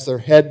you, has their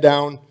head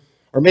down,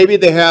 or maybe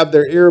they have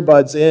their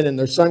earbuds in and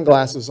their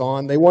sunglasses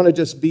on. They want to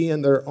just be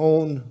in their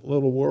own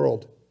little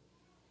world.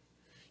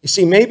 You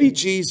see, maybe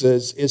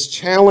Jesus is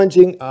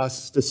challenging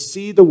us to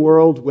see the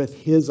world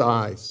with his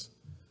eyes.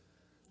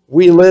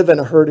 We live in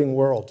a hurting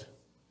world.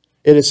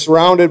 It is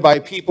surrounded by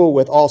people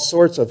with all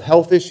sorts of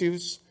health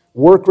issues,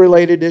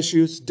 work-related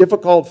issues,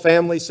 difficult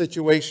family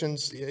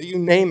situations. You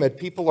name it,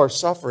 people are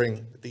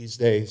suffering these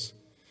days.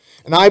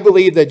 And I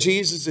believe that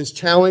Jesus is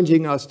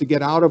challenging us to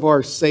get out of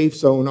our safe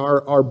zone,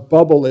 our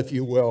bubble, if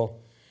you will,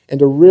 and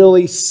to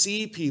really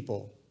see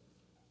people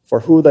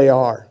for who they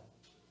are.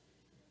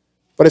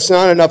 But it's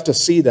not enough to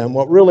see them.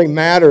 What really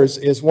matters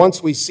is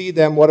once we see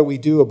them, what do we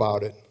do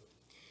about it?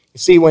 You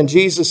see, when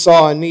Jesus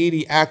saw a need,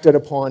 he acted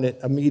upon it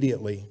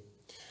immediately.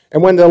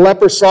 And when the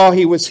leper saw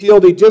he was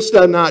healed, he just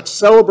did not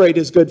celebrate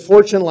his good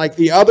fortune like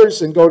the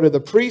others and go to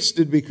the priest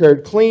to be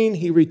declared clean.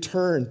 He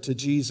returned to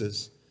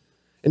Jesus.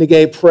 And he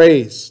gave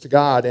praise to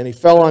God, and he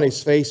fell on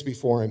his face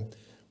before him.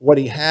 What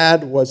he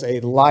had was a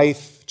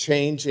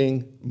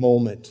life-changing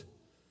moment.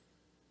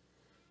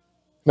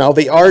 Now,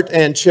 the Art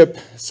and Chip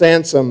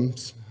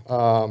Sansom's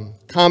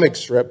comic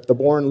strip, The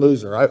Born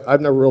Loser,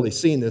 I've never really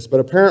seen this, but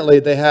apparently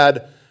they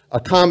had a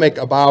comic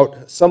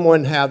about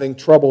someone having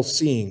trouble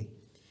seeing.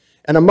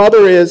 And a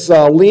mother is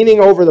leaning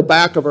over the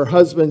back of her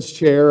husband's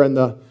chair, and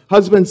the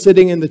husband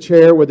sitting in the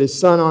chair with his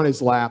son on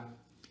his lap.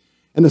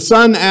 And the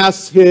son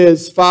asks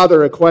his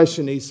father a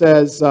question. He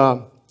says,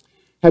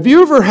 have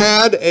you ever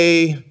had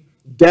a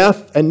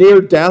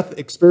near-death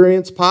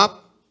experience,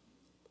 Pop?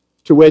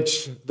 To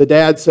which the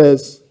dad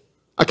says,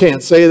 I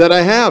can't say that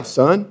I have,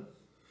 son.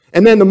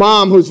 And then the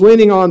mom, who's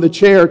leaning on the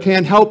chair,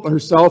 can't help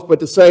herself but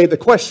to say, the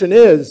question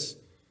is,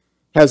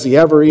 has he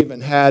ever even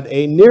had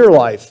a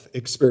near-life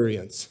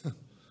experience?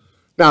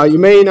 Now, you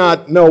may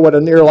not know what a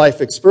near-life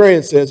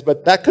experience is,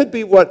 but that could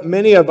be what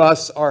many of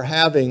us are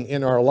having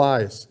in our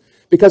lives.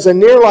 Because a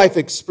near-life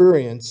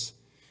experience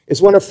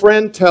is when a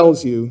friend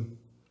tells you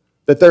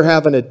that they're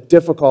having a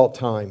difficult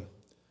time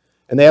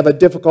and they have a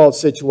difficult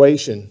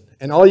situation,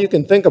 and all you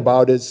can think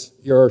about is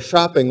your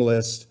shopping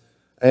list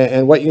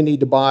and what you need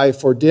to buy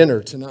for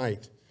dinner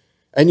tonight.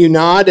 And you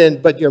nod,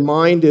 but your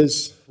mind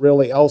is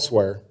really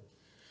elsewhere.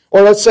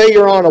 Or let's say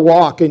you're on a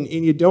walk and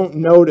you don't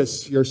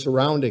notice your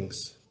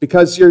surroundings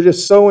because you're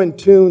just so in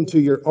tune to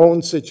your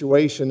own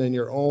situation and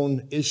your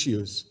own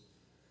issues.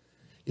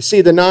 You see,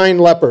 the 9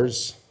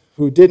 lepers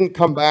who didn't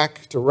come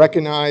back to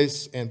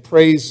recognize and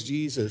praise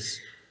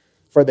Jesus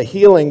for the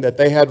healing that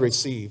they had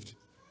received,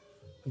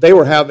 they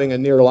were having a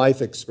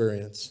near-life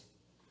experience.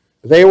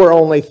 They were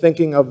only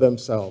thinking of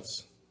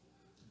themselves.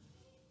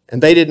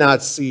 And they did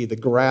not see the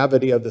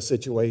gravity of the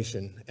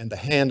situation and the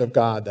hand of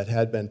God that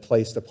had been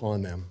placed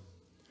upon them.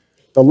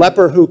 The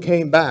leper who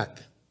came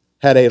back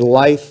had a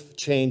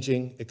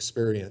life-changing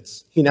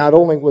experience. He not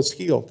only was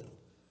healed,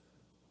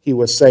 he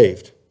was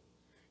saved.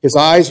 His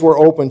eyes were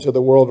open to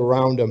the world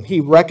around him. He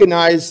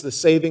recognized the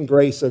saving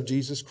grace of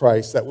Jesus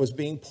Christ that was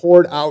being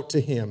poured out to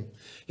him.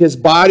 His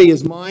body,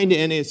 his mind,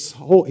 and his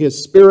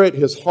spirit,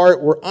 his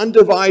heart were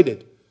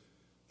undivided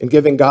in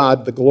giving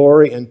God the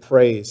glory and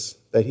praise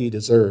that he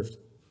deserved.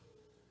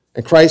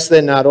 And Christ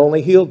then not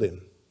only healed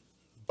him,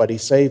 but he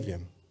saved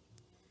him.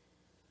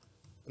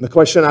 And the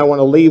question I want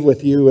to leave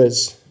with you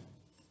is,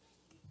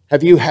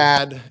 have you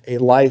had a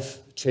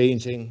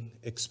life-changing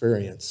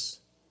experience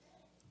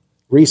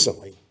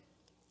recently?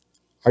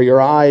 Are your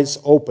eyes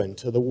open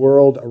to the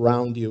world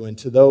around you and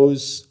to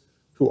those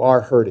who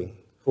are hurting,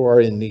 who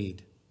are in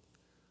need?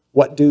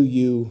 What do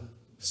you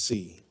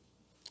see?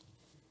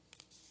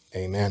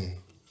 Amen.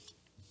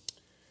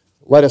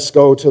 Let us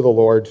go to the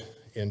Lord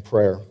in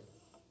prayer.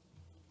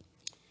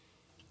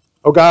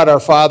 Oh God, our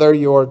Father,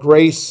 your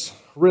grace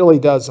really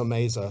does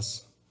amaze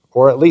us,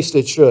 or at least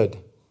it should.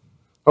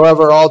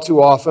 However, all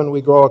too often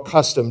we grow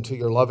accustomed to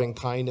your loving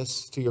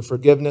kindness, to your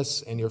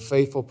forgiveness, and your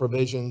faithful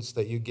provisions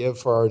that you give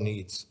for our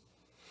needs.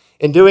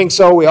 In doing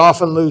so, we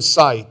often lose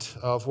sight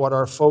of what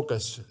our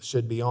focus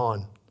should be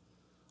on.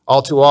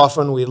 All too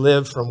often we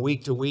live from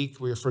week to week.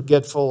 We are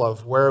forgetful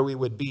of where we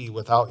would be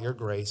without your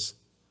grace.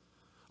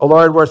 Oh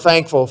Lord, we're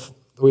thankful.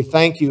 We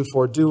thank you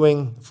for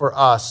doing for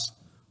us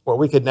what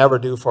we could never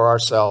do for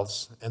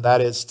ourselves, and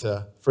that is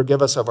to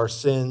forgive us of our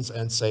sins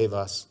and save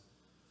us.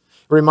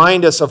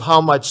 Remind us of how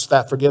much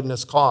that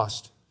forgiveness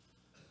cost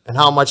and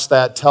how much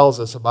that tells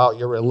us about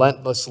your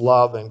relentless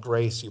love and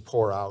grace you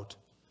pour out.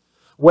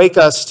 Wake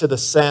us to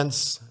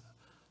sense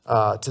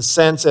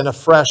in a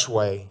fresh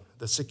way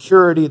the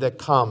security that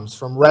comes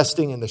from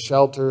resting in the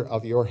shelter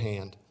of your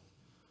hand.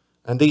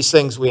 And these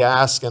things we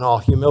ask in all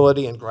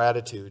humility and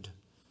gratitude.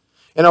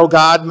 And, oh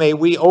God, may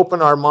we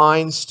open our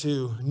minds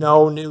to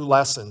know new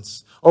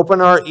lessons. Open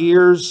our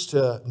ears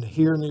to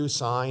hear new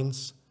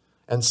signs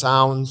and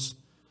sounds.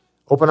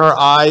 Open our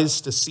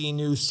eyes to see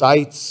new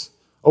sights.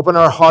 Open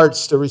our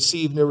hearts to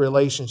receive new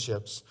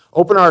relationships.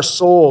 Open our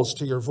souls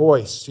to your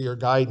voice, to your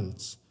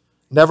guidance.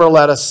 Never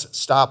let us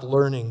stop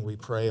learning, we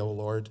pray, O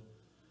Lord.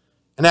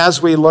 And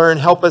as we learn,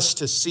 help us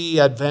to see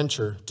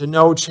adventure, to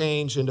know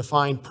change, and to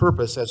find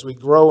purpose as we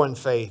grow in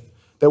faith,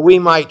 that we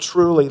might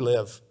truly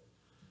live.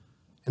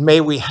 And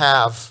may we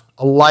have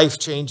a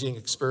life-changing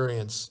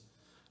experience,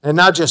 and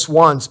not just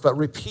once, but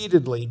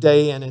repeatedly,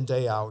 day in and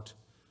day out.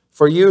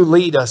 For you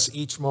lead us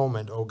each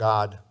moment, O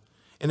God.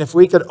 And if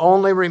we could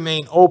only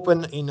remain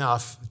open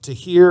enough to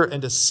hear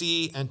and to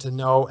see and to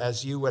know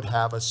as you would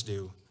have us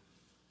do.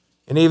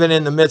 And even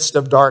in the midst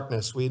of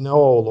darkness, we know,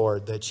 O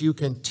Lord, that you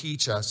can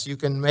teach us. You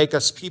can make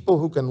us people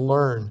who can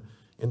learn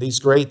in these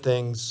great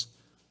things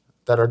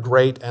that are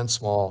great and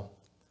small.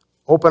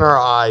 Open our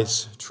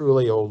eyes,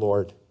 truly, O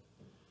Lord.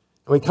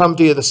 And we come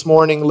to you this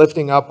morning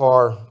lifting up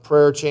our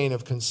prayer chain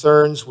of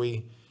concerns.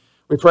 We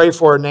pray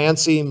for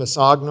Nancy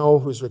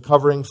Masagno, who's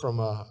recovering from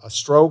a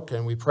stroke,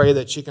 and we pray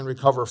that she can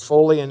recover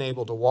fully and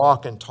able to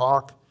walk and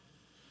talk.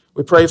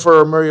 We pray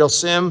for Muriel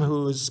Sim,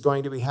 who is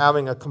going to be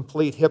having a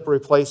complete hip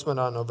replacement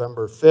on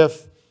November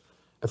 5th.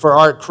 And for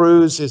Art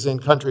Cruz, who's in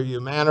Country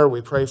View Manor, we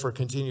pray for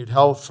continued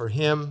health for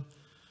him.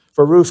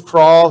 For Ruth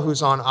Krall,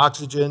 who's on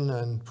oxygen,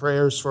 and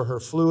prayers for her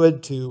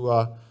fluid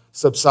to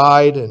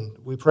subside. And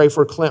we pray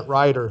for Clint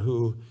Ryder,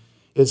 who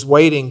is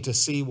waiting to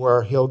see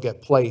where he'll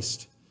get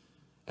placed.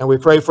 And we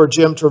pray for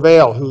Jim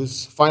Travail,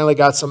 who's finally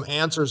got some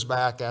answers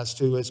back as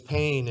to his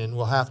pain and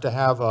will have to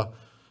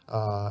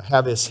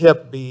have his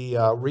hip be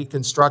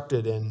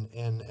reconstructed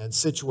and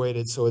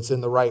situated so it's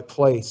in the right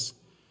place.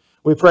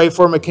 We pray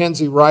for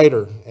Mackenzie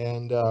Ryder,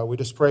 and we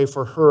just pray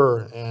for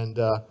her and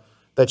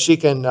that she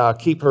can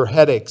keep her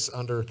headaches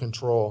under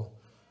control.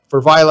 For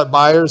Violet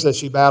Byers as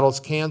she battles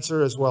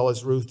cancer, as well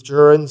as Ruth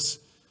Jurens.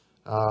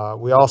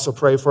 We also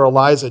pray for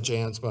Eliza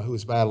Jansma,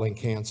 who's battling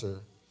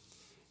cancer.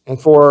 And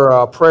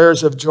for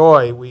prayers of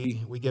joy,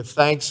 we give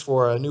thanks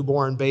for a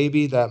newborn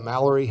baby that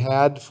Mallory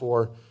had,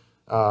 for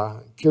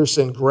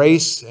Kirsten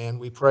Grace, and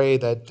we pray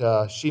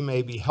that she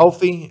may be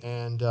healthy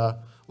and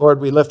Lord,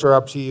 we lift her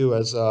up to you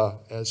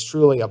as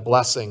truly a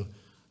blessing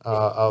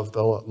of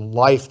the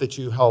life that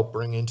you help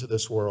bring into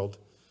this world.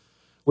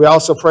 We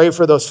also pray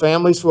for those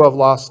families who have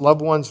lost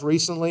loved ones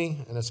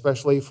recently, and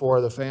especially for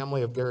the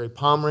family of Gary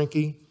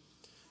Pomrinke,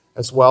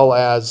 as well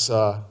as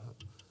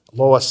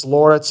Lois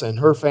Loritz and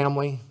her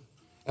family.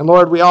 And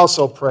Lord, we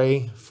also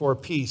pray for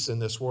peace in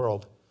this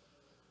world.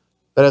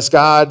 That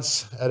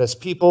as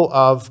people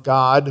of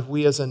God,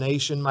 we as a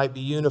nation might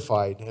be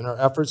unified in our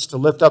efforts to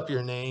lift up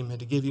your name and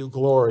to give you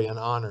glory and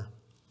honor.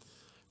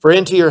 For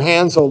into your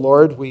hands, O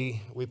Lord,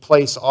 we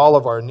place all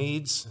of our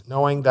needs,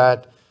 knowing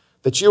that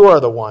you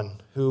are the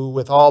one who,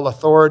 with all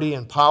authority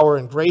and power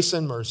and grace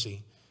and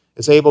mercy,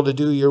 is able to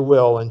do your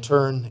will and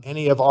turn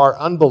any of our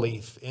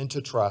unbelief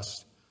into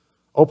trust.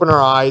 Open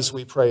our eyes,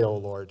 we pray, O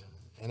Lord.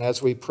 And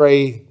as we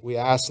pray, we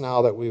ask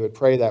now that we would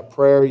pray that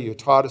prayer you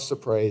taught us to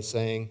pray,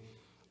 saying,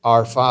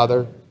 Our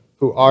Father,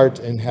 who art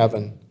in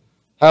heaven,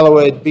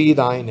 hallowed be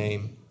thy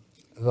name.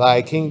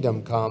 Thy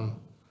kingdom come,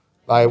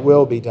 thy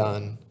will be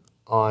done,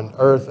 on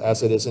earth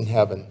as it is in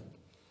heaven.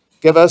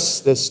 Give us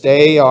this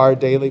day our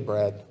daily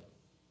bread.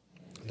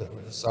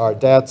 Forgive us our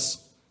debts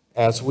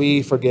as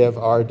we forgive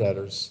our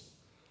debtors.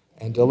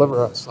 And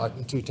deliver us not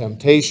into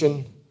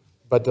temptation,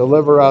 but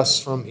deliver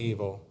us from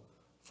evil.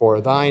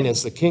 For thine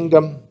is the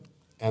kingdom,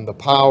 and the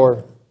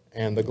power,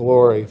 and the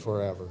glory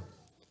forever.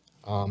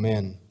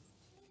 Amen.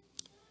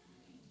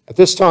 At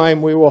this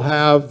time, we will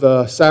have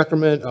the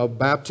sacrament of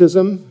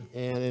baptism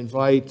and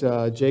invite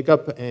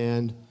Jacob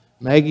and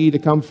Maggie to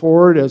come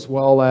forward, as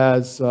well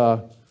as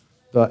the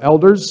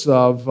elders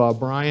of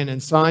Brian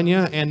and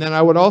Sonia. And then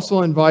I would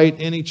also invite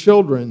any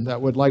children that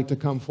would like to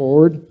come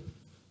forward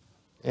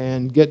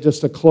and get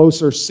just a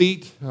closer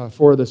seat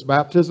for this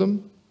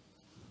baptism.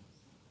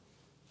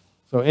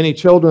 So any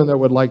children that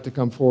would like to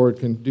come forward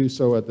can do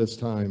so at this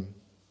time.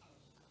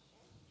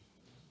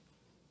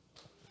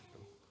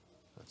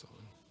 That's all.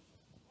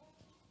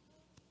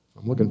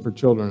 I'm looking for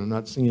children. I'm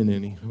not seeing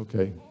any.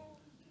 Okay.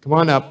 Come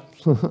on up.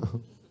 Here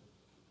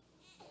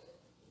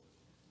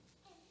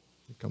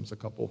comes a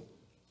couple.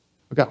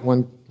 I got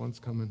one. One's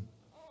coming.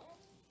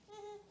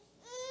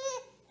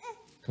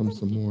 Comes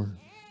some more.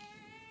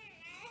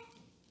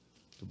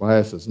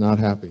 Tobias is not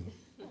happy.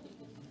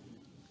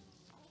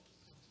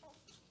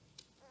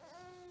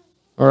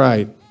 All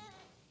right.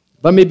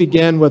 Let me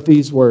begin with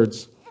these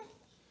words.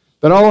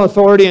 That all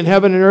authority in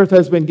heaven and earth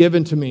has been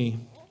given to me,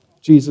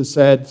 Jesus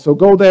said. So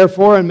go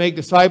therefore and make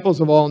disciples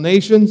of all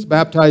nations,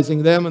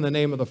 baptizing them in the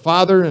name of the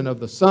Father and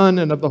of the Son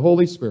and of the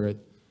Holy Spirit,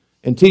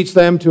 and teach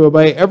them to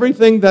obey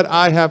everything that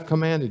I have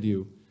commanded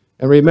you.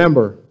 And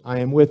remember, I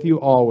am with you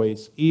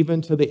always,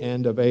 even to the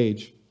end of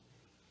age.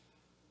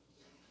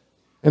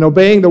 And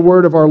obeying the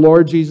word of our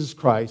Lord Jesus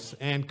Christ,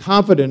 and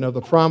confident of the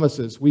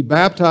promises, we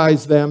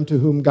baptize them to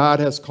whom God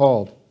has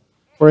called.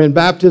 For in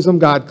baptism,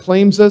 God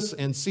claims us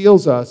and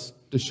seals us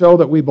to show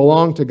that we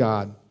belong to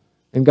God.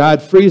 And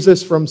God frees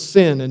us from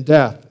sin and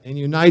death, and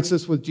unites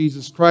us with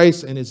Jesus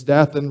Christ in his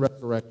death and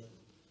resurrection.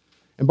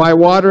 And by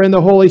water and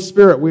the Holy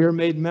Spirit, we are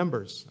made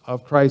members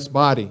of Christ's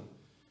body.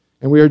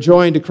 And we are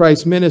joined to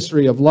Christ's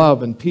ministry of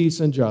love and peace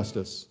and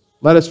justice.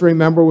 Let us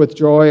remember with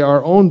joy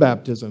our own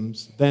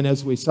baptisms, then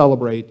as we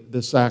celebrate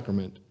this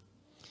sacrament.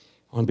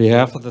 On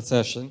behalf of the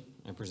session,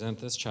 I present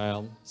this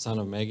child, son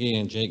of Maggie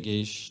and Jake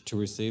Geish, to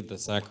receive the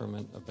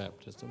sacrament of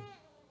baptism.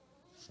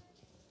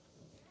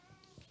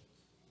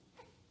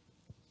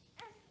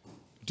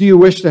 Do you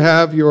wish to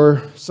have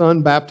your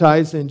son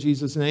baptized in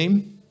Jesus'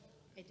 name?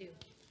 I do.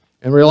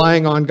 And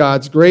relying on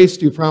God's grace,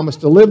 do you promise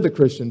to live the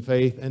Christian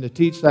faith and to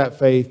teach that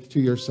faith to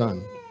your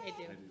son? I do.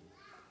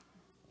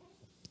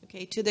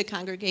 Okay, to the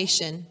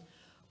congregation.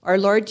 Our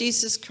Lord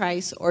Jesus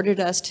Christ ordered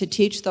us to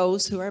teach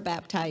those who are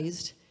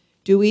baptized.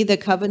 Do we, the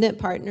covenant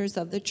partners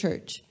of the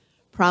church,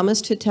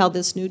 promise to tell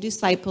this new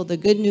disciple the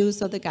good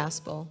news of the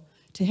gospel,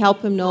 to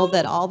help him know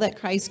that all that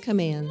Christ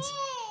commands,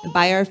 and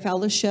by our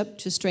fellowship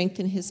to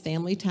strengthen his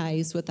family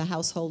ties with the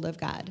household of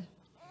God?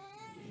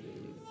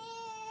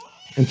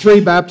 And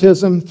through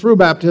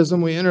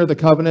baptism, we enter the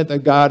covenant that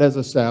God has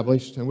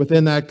established. And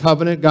within that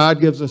covenant, God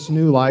gives us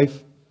new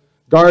life,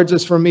 guards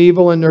us from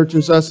evil, and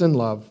nurtures us in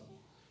love.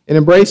 In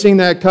embracing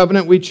that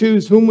covenant, we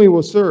choose whom we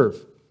will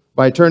serve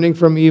by turning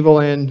from evil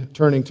and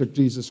turning to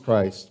Jesus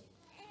Christ.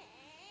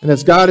 And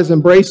as God has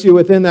embraced you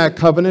within that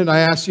covenant, I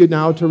ask you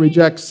now to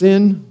reject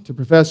sin, to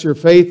profess your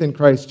faith in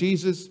Christ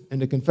Jesus, and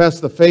to confess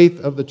the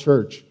faith of the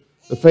church,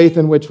 the faith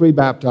in which we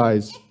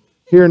baptize.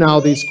 Hear now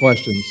these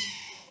questions.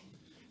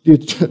 Do you,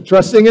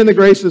 trusting in the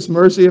gracious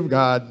mercy of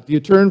God, do you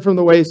turn from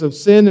the ways of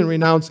sin and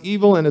renounce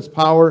evil and its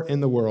power in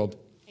the world?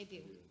 I do.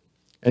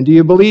 And do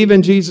you believe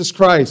in Jesus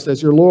Christ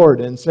as your Lord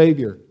and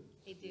Savior?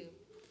 I do.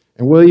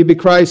 And will you be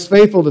Christ's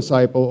faithful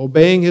disciple,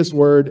 obeying his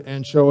word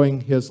and showing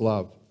his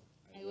love?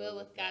 I will,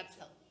 with God's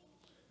help.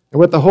 And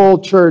with the whole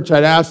church,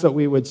 I'd ask that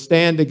we would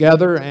stand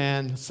together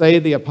and say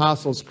the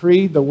Apostles'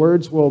 Creed. The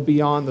words will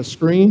be on the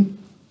screen.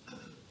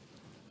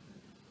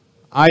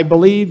 I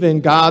believe in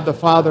God the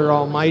Father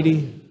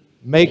Almighty,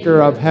 maker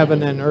of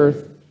heaven and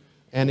earth,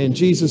 and in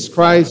Jesus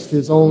Christ,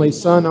 his only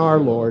Son, our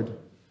Lord,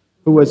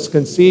 who was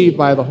conceived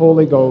by the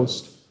Holy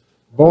Ghost,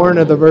 born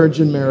of the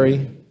Virgin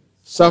Mary,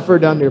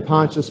 suffered under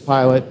Pontius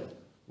Pilate,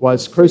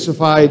 was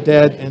crucified,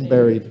 dead, and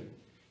buried.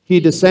 He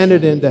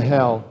descended into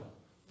hell.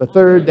 The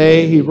third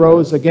day he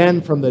rose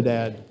again from the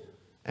dead,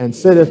 and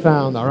sitteth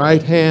on the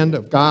right hand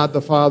of God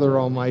the Father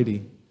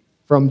Almighty.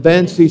 From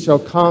thence he shall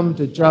come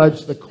to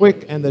judge the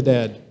quick and the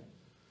dead.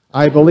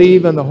 I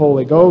believe in the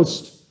Holy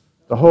Ghost,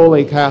 the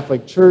holy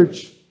Catholic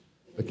Church,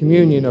 the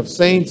communion of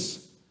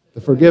saints,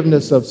 the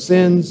forgiveness of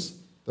sins,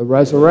 the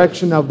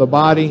resurrection of the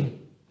body,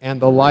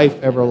 and the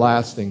life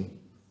everlasting.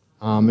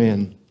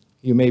 Amen.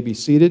 You may be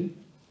seated.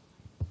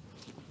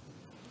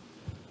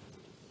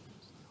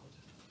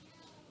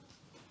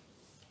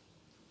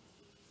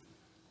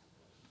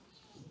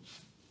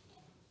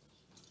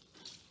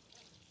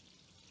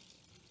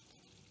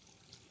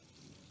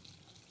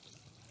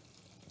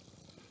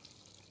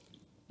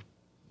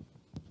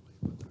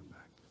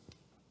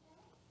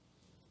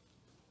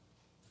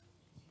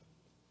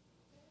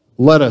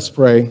 Let us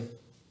pray.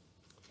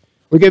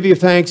 We give you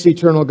thanks,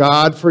 eternal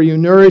God, for you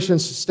nourish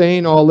and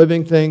sustain all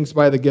living things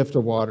by the gift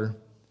of water.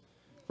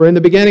 For in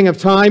the beginning of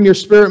time, your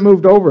Spirit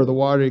moved over the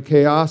watery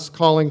chaos,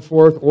 calling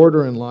forth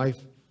order and life.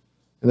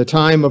 In the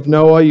time of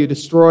Noah, you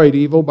destroyed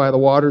evil by the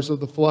waters of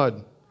the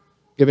flood,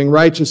 giving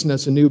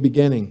righteousness a new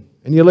beginning.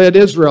 And you led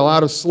Israel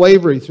out of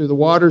slavery through the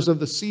waters of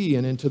the sea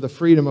and into the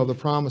freedom of the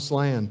promised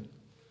land.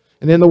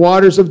 And in the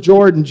waters of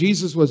Jordan,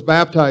 Jesus was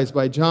baptized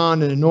by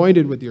John and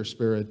anointed with your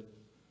Spirit.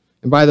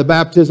 And by the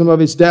baptism of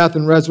his death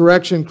and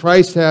resurrection,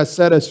 Christ has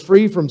set us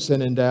free from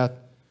sin and death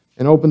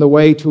and opened the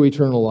way to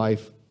eternal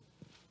life.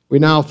 We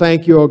now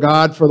thank you, O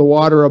God, for the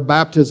water of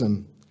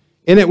baptism.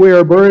 In it we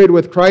are buried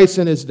with Christ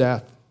in his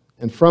death,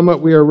 and from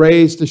it we are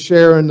raised to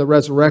share in the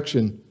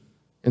resurrection,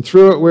 and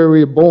through it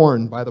we are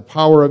born by the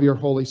power of your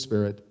Holy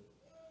Spirit.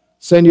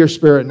 Send your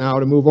Spirit now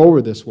to move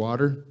over this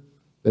water,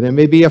 that it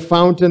may be a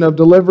fountain of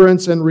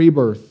deliverance and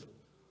rebirth.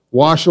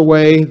 Wash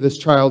away this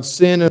child's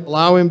sin and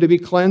allow him to be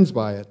cleansed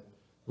by it.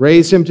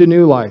 Raise him to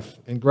new life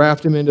and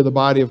graft him into the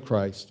body of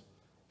Christ.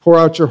 Pour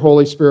out your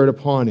Holy Spirit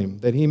upon him,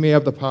 that he may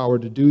have the power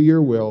to do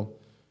your will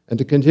and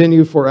to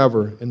continue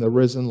forever in the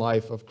risen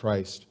life of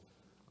Christ.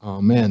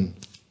 Amen.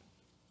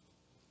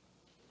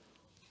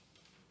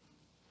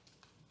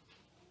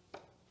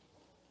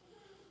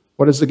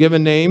 What is the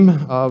given name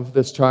of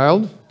this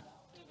child?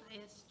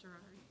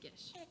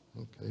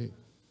 Okay.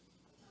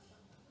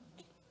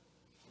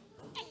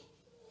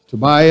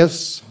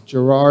 Tobias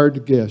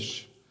Gerard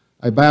Gish.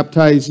 I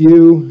baptize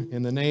you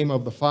in the name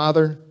of the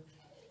Father,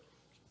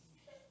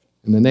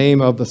 in the name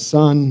of the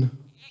Son,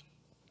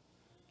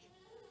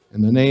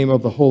 in the name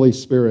of the Holy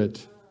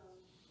Spirit.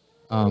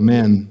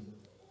 Amen.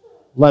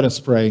 Let us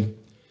pray.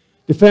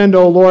 Defend,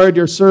 O Lord,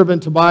 your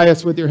servant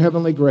Tobias with your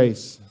heavenly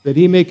grace, that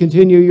he may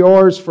continue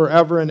yours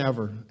forever and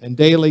ever, and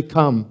daily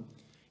come,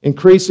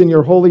 increasing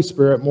your Holy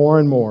Spirit more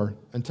and more,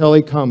 until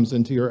he comes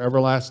into your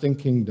everlasting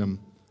kingdom.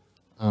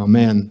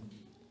 Amen.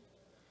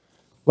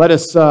 Let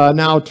us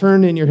now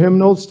turn in your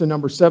hymnals to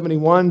number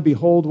 71,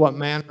 Behold What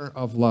Manner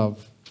of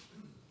Love.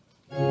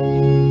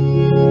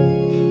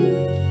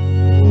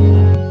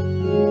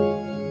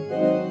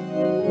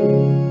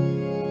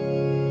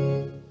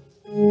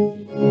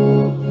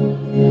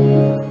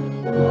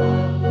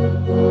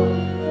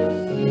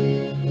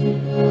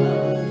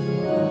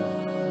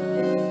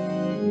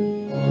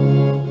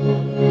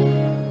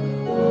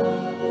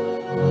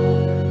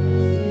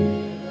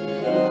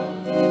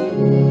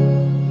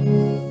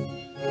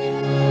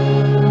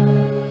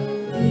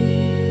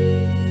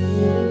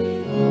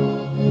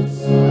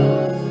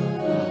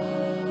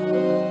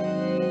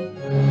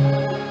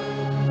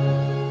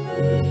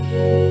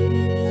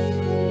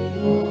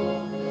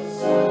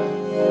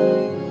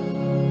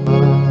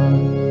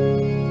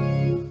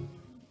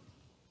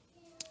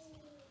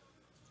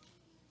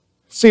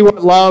 See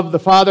what love the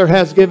Father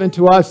has given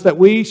to us, that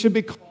we should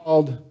be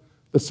called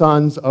the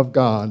sons of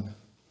God.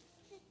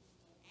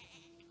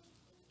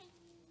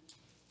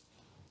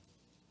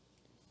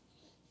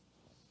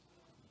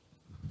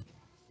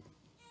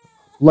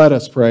 Let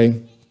us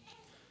pray.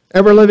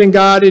 Ever-living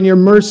God, in your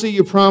mercy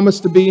you promise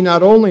to be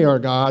not only our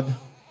God,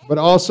 but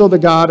also the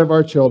God of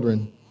our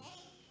children.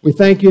 We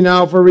thank you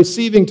now for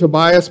receiving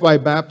Tobias by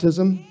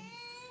baptism.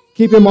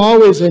 Keep him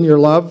always in your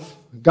love.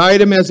 Guide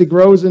him as he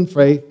grows in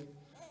faith.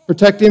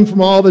 Protect him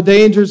from all the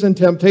dangers and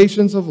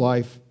temptations of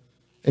life,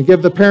 and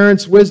give the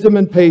parents wisdom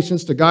and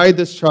patience to guide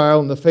this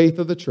child in the faith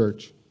of the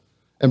church,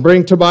 and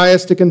bring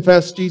Tobias to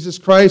confess Jesus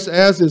Christ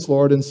as his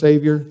Lord and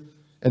Savior,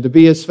 and to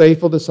be his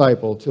faithful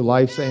disciple to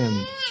life's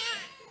end.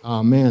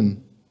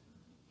 Amen.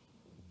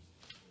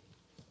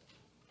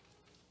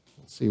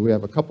 Let's see, we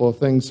have a couple of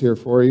things here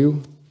for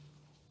you.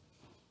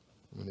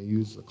 I'm going to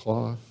use the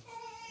cloth.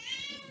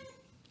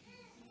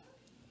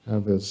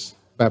 Have his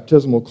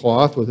baptismal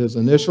cloth with his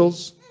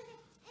initials,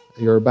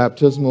 your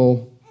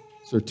baptismal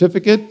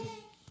certificate,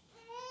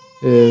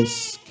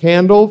 his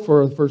candle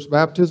for the first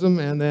baptism,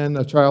 and then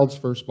a child's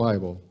first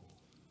Bible.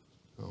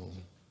 Oh,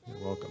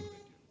 you're welcome.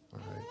 All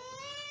right.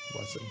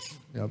 Blessings.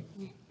 Yep.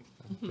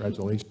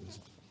 Congratulations,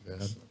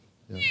 Dad.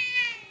 Yeah.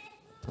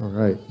 All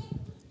right.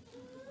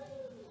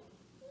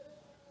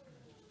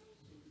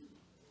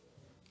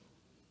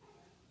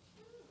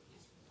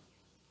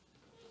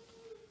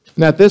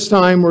 And at this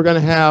time, we're going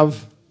to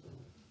have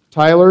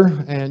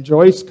Tyler and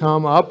Joyce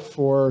come up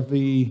for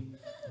the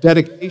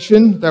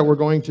dedication that we're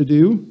going to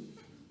do.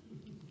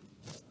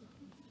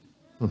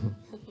 You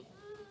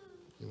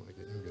want to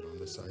get on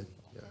this side?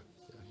 Yeah,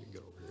 you can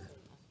get over here.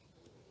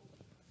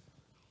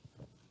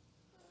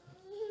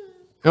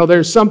 Now,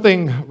 there's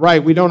something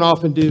right. We don't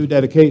often do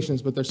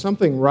dedications, but there's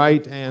something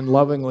right and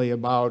lovingly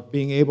about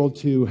being able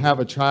to have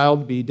a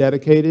child be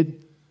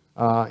dedicated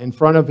in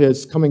front of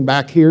his, coming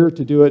back here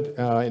to do it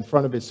in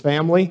front of his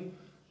family.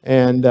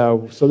 And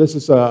so this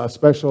is a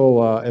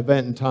special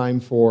event and time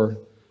for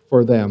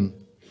them.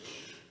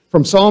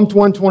 From Psalm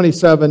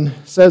 127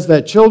 says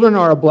that children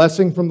are a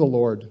blessing from the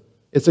Lord.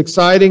 It's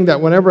exciting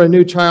that whenever a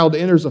new child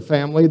enters a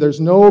family,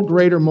 there's no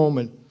greater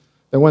moment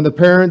than when the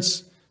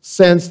parents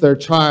sense their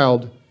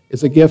child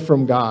is a gift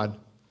from God.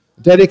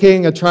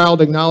 Dedicating a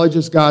child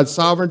acknowledges God's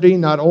sovereignty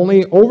not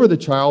only over the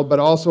child, but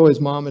also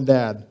his mom and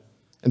dad.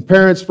 And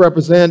parents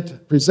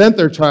present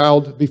their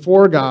child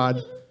before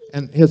God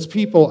and his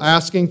people,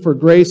 asking for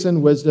grace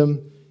and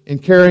wisdom in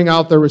carrying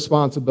out their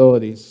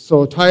responsibilities.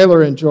 So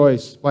Tyler and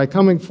Joyce, by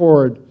coming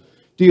forward,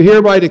 do you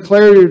hereby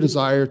declare your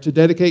desire to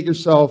dedicate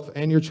yourself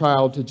and your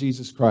child to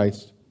Jesus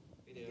Christ?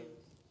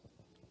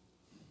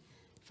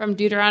 From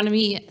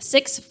Deuteronomy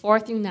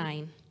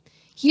 6:4-9.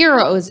 Hear,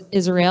 O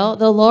Israel,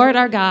 the Lord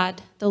our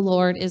God, the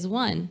Lord is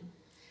one.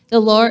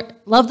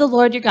 Love the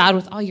Lord your God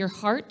with all your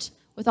heart,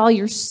 with all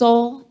your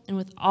soul, and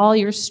with all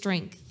your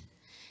strength.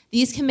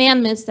 These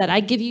commandments that I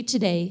give you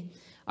today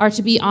are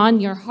to be on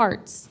your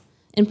hearts.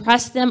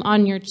 Impress them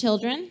on your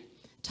children.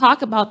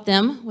 Talk about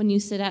them when you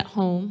sit at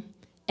home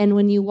and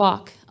when you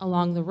walk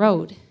along the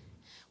road,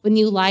 when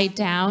you lie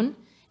down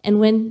and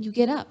when you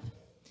get up.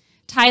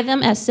 Tie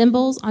them as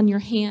symbols on your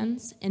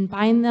hands and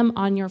bind them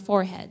on your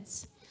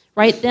foreheads.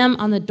 Write them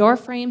on the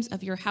doorframes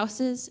of your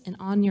houses and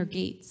on your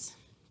gates.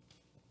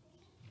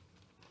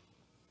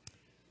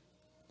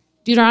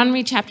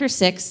 Deuteronomy chapter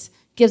 6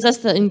 gives us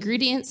the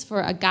ingredients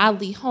for a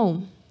godly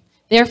home.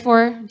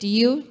 Therefore, do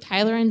you,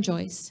 Tyler and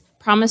Joyce,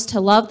 promise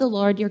to love the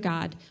Lord your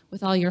God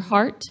with all your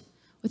heart,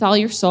 with all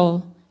your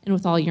soul, and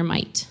with all your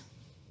might?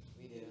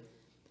 We do.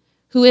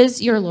 Who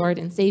is your Lord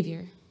and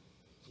Savior?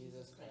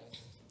 Jesus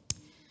Christ.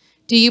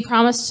 Do you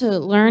promise to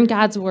learn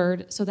God's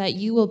word so that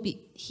He will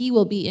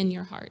be in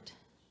your heart?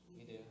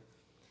 We do.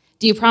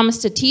 Do you promise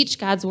to teach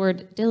God's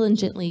word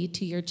diligently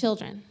to your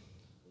children?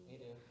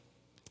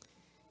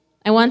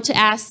 I want to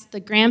ask the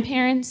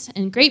grandparents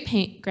and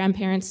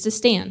great-grandparents to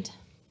stand.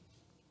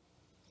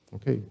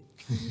 Okay.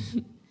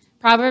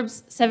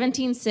 Proverbs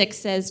 17:6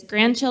 says,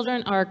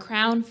 grandchildren are a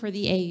crown for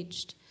the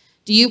aged.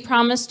 Do you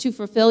promise to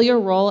fulfill your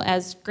role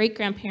as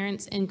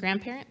great-grandparents and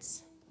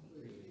grandparents?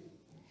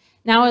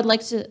 Now I'd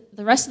like the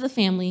rest of the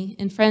family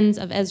and friends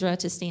of Ezra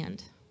to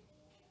stand.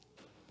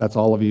 That's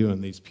all of you in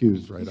these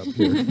pews right up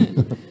here.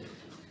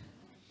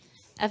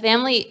 A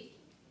family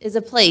is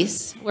a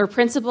place where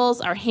principles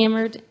are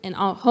hammered and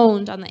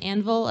honed on the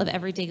anvil of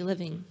everyday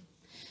living.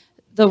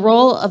 The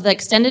role of the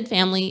extended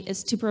family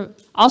is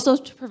also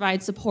to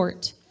provide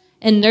support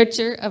and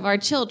nurture of our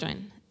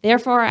children.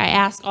 Therefore, I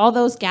ask all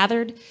those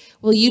gathered,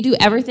 will you do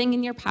everything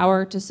in your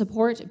power to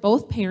support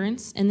both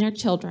parents and their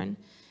children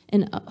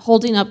in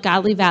holding up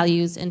godly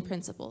values and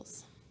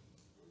principles?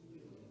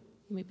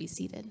 You may be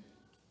seated.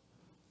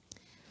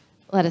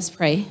 Let us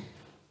pray.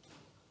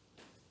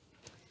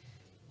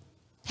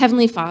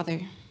 Heavenly Father,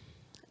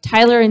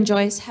 Tyler and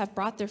Joyce have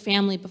brought their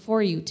family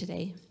before you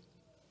today.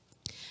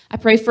 I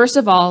pray first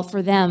of all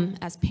for them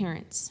as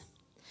parents.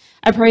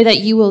 I pray that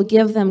you will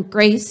give them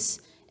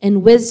grace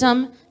and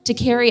wisdom to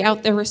carry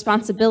out their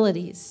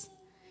responsibilities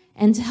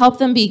and to help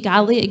them be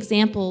godly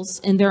examples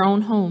in their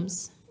own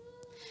homes.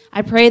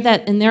 I pray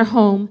that in their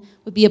home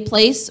would be a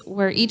place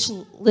where each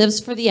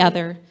lives for the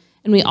other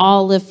and we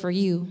all live for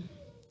you.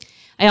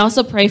 I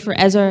also pray for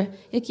Ezra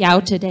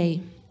Ikyao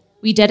today.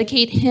 We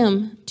dedicate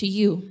him to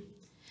you.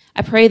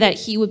 I pray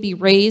that he would be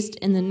raised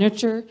in the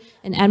nurture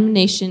and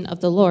admonition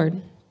of the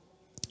Lord,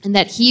 and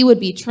that he would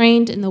be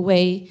trained in the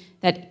way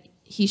that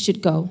he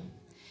should go.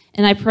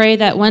 And I pray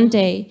that one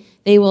day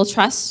he will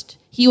trust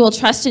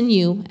in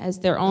you as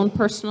their own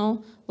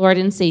personal Lord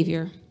and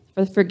Savior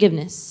for the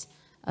forgiveness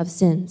of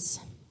sins.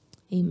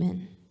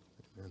 Amen.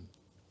 Amen.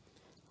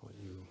 I'll let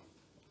you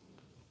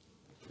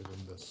give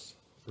him this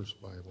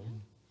first Bible.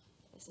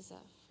 This is a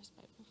first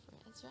Bible for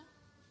Ezra.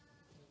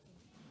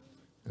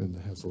 And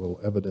it has a little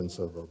evidence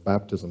of a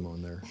baptism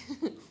on there.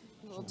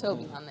 A little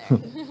Toby on there.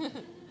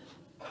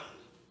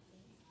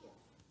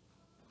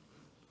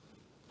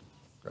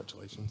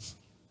 Congratulations.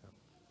 Yep.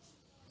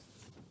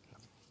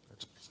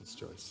 Congratulations,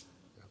 Joyce.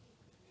 Yep.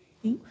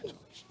 Congratulations.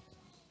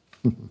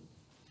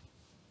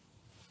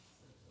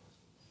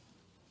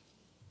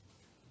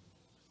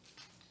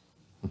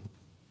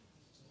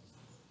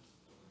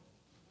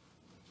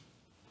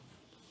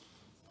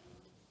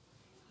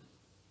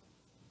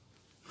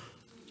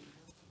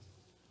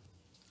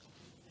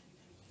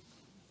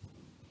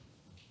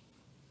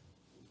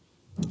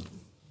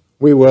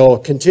 We will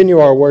continue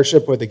our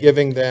worship with the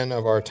giving then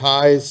of our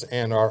tithes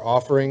and our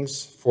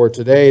offerings. For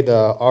today, the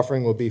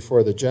offering will be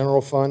for the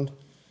general fund.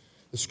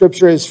 The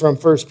scripture is from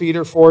 1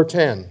 Peter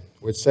 4:10,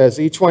 which says,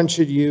 "Each one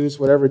should use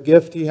whatever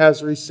gift he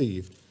has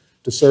received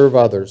to serve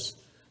others,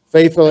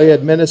 faithfully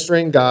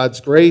administering God's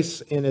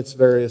grace in its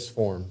various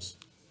forms."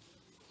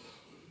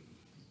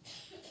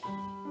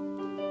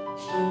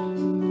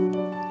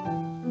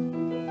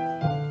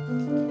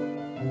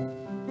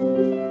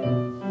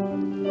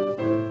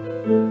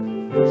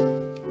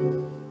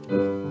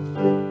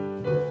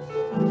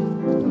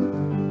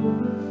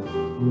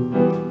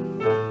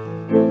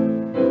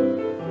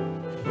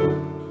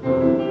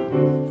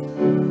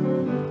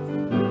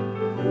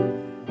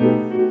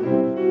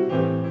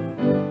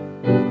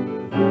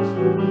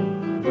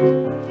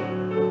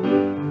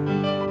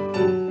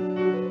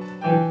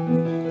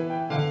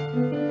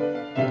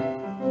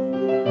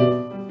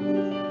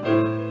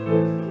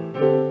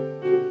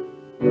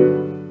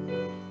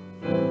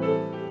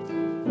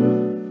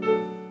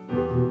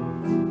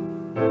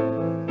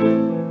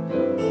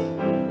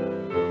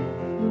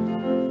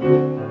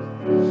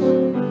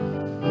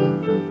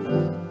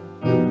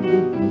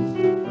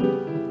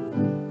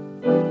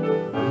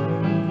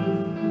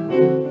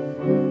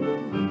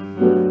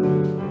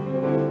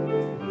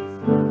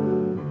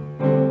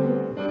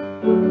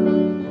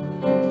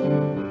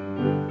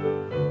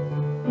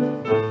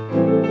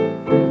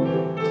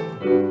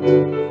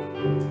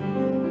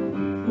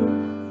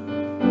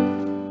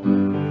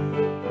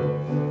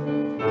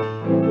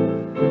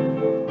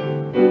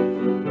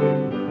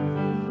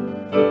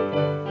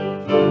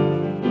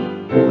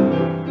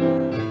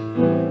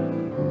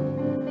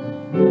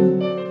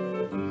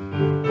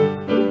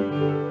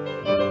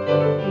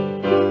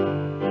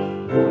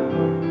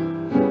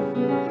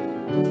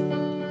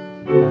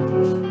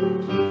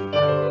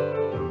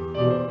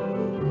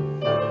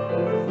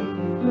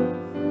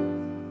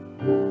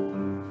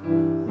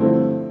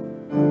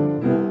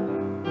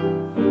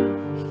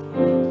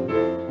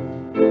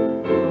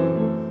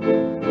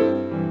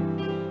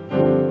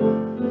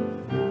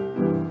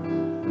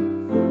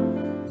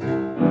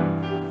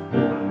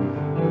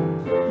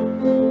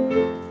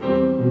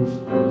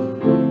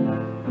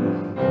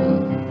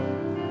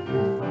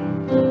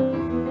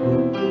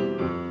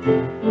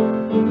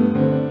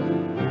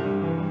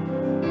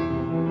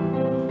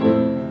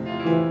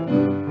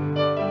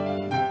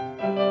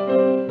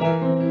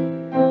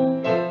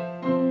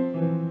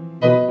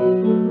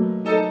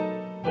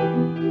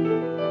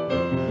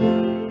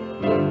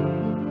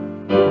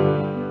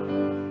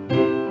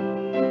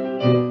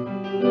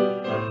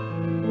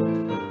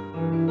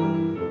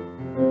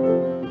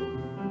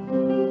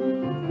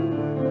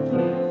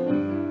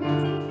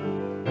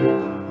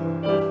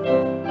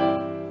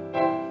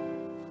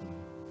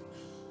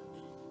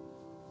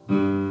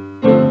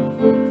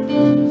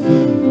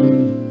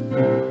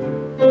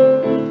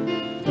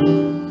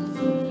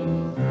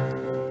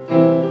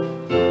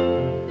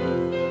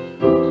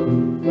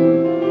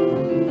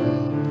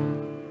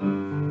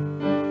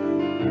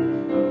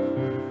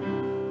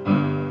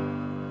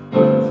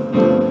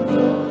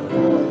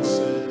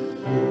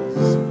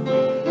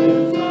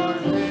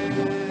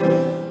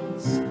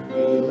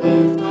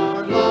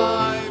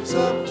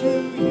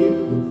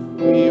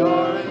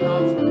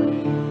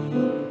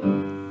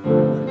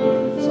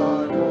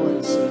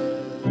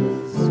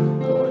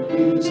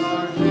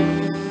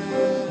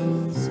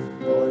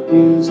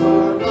 Use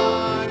our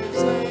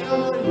lives, they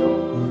are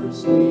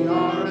yours. We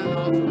are an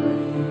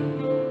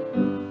offering.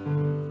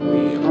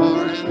 We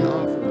are an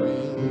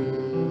offering.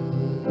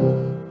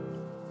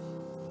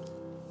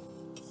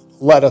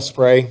 Let us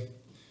pray.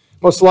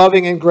 Most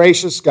loving and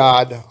gracious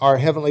God, our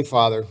Heavenly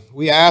Father,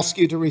 we ask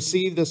you to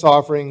receive this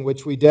offering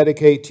which we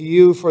dedicate to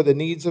you for the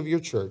needs of your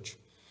church.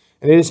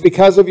 And it is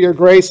because of your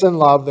grace and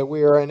love that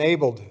we are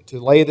enabled to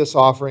lay this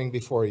offering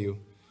before you.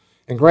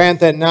 And grant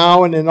that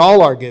now and in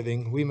all our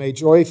giving, we may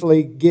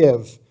joyfully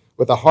give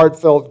with a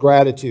heartfelt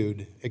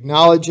gratitude,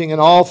 acknowledging in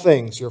all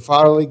things your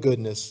fatherly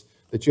goodness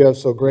that you have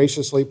so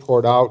graciously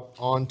poured out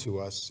onto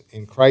us.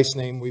 In Christ's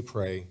name we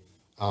pray.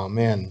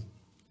 Amen.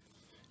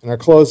 And our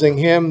closing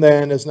hymn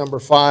then is number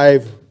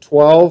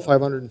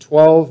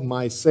 512,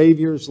 My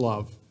Savior's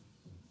Love.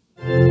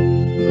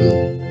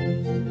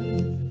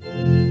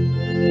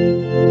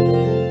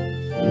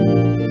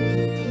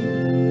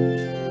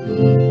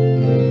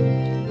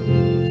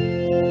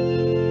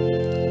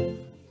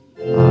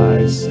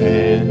 I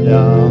stand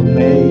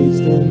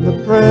amazed in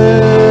the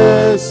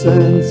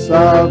presence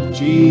of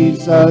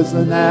Jesus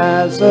the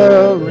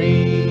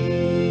Nazarene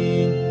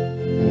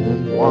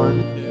and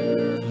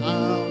wonder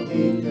how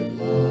he could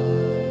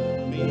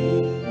love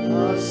me,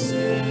 a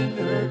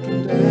sinner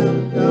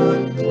condemned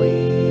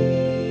unclean.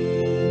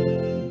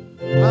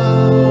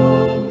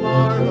 How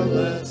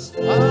marvelous,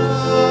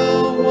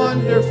 how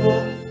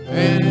wonderful,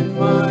 and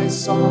my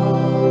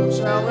song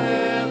shall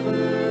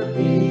ever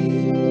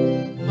be.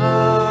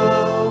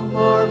 How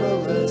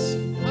marvelous,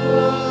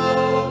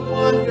 how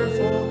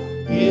wonderful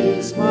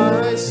is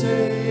my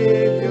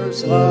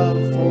Savior's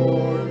love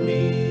for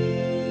me.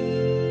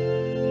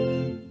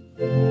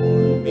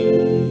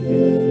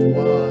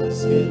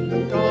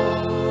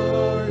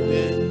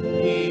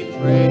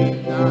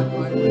 prayed not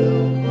my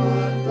will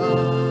but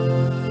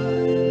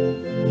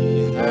thine.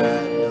 He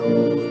had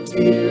no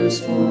tears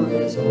for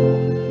his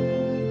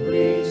own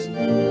griefs,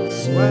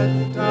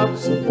 sweat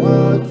drops of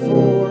blood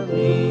for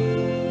me.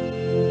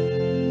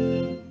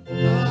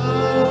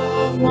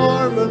 How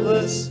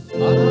marvelous,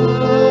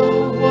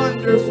 how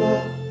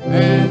wonderful,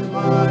 and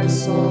my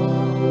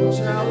song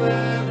shall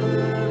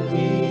ever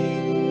be.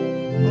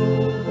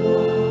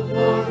 Oh,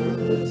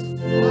 marvelous,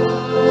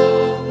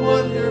 how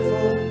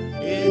wonderful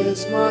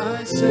is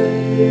my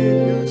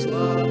Savior's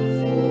love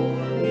for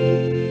me.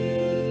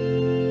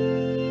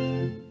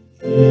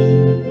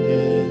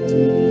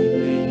 Infinity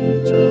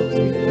angels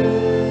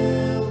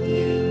beheld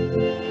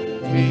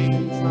him,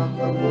 came from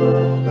the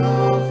world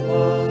of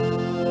light,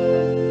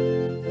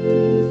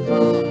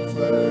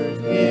 comfort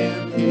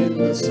him in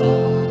the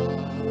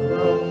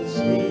sorrows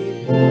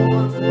he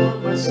bore for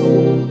my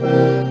soul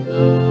that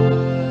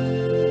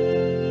night.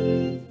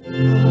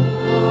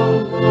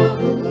 How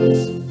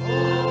marvelous,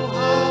 oh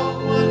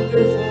how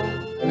wonderful,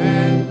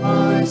 and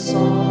my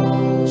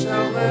song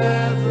shall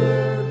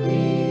ever be.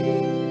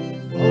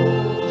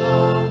 Oh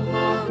how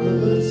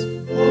marvelous,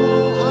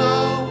 oh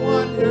how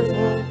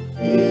wonderful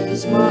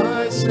is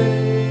my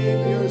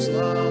Savior's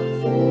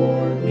love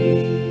for me.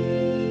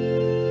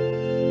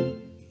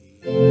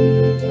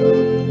 He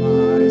took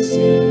my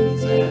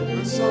sins and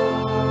my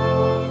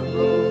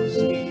sorrows,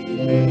 he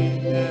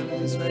made them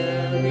his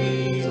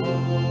very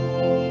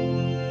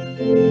own.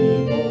 He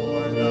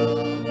bore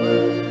the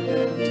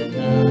burden to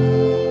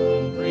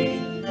Calvary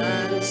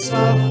and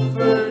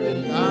suffered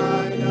and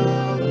died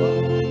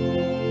alone.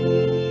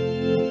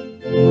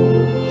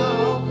 Oh,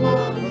 how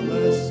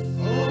marvelous,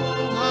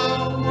 oh,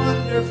 how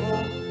wonderful,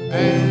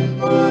 and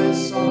my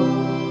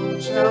song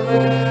shall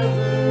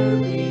ever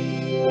be.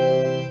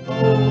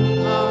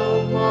 Oh,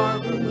 how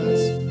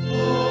marvelous,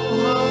 oh,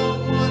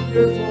 how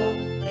wonderful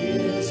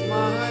is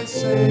my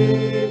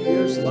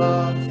Savior's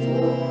love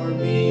for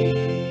me.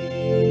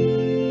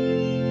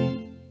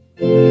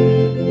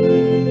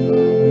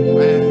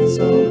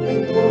 Ransom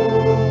and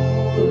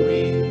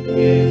glory,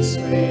 his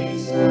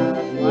face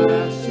at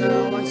last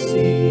shall I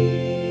see.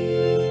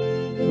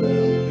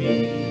 'Twill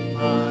be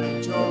my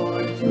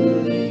joy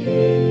through the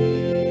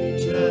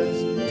ages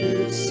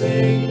to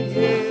sing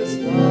his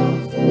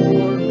love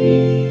for me.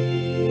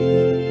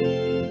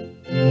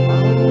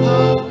 Oh,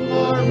 how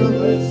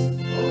marvelous,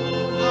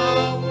 oh,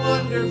 how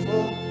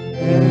wonderful,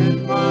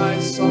 and my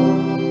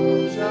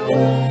song shall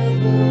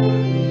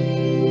ever be.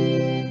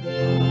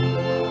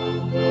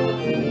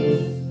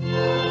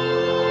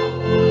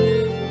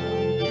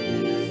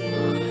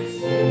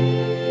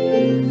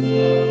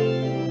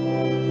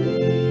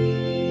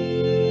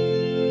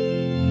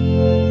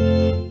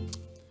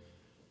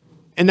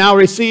 And now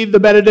receive the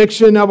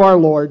benediction of our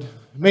Lord.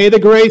 May the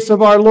grace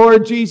of our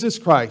Lord Jesus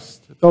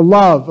Christ, the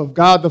love of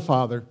God the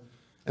Father,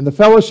 and the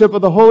fellowship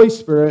of the Holy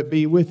Spirit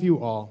be with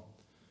you all.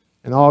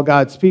 And all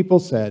God's people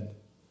said,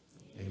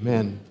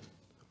 Amen.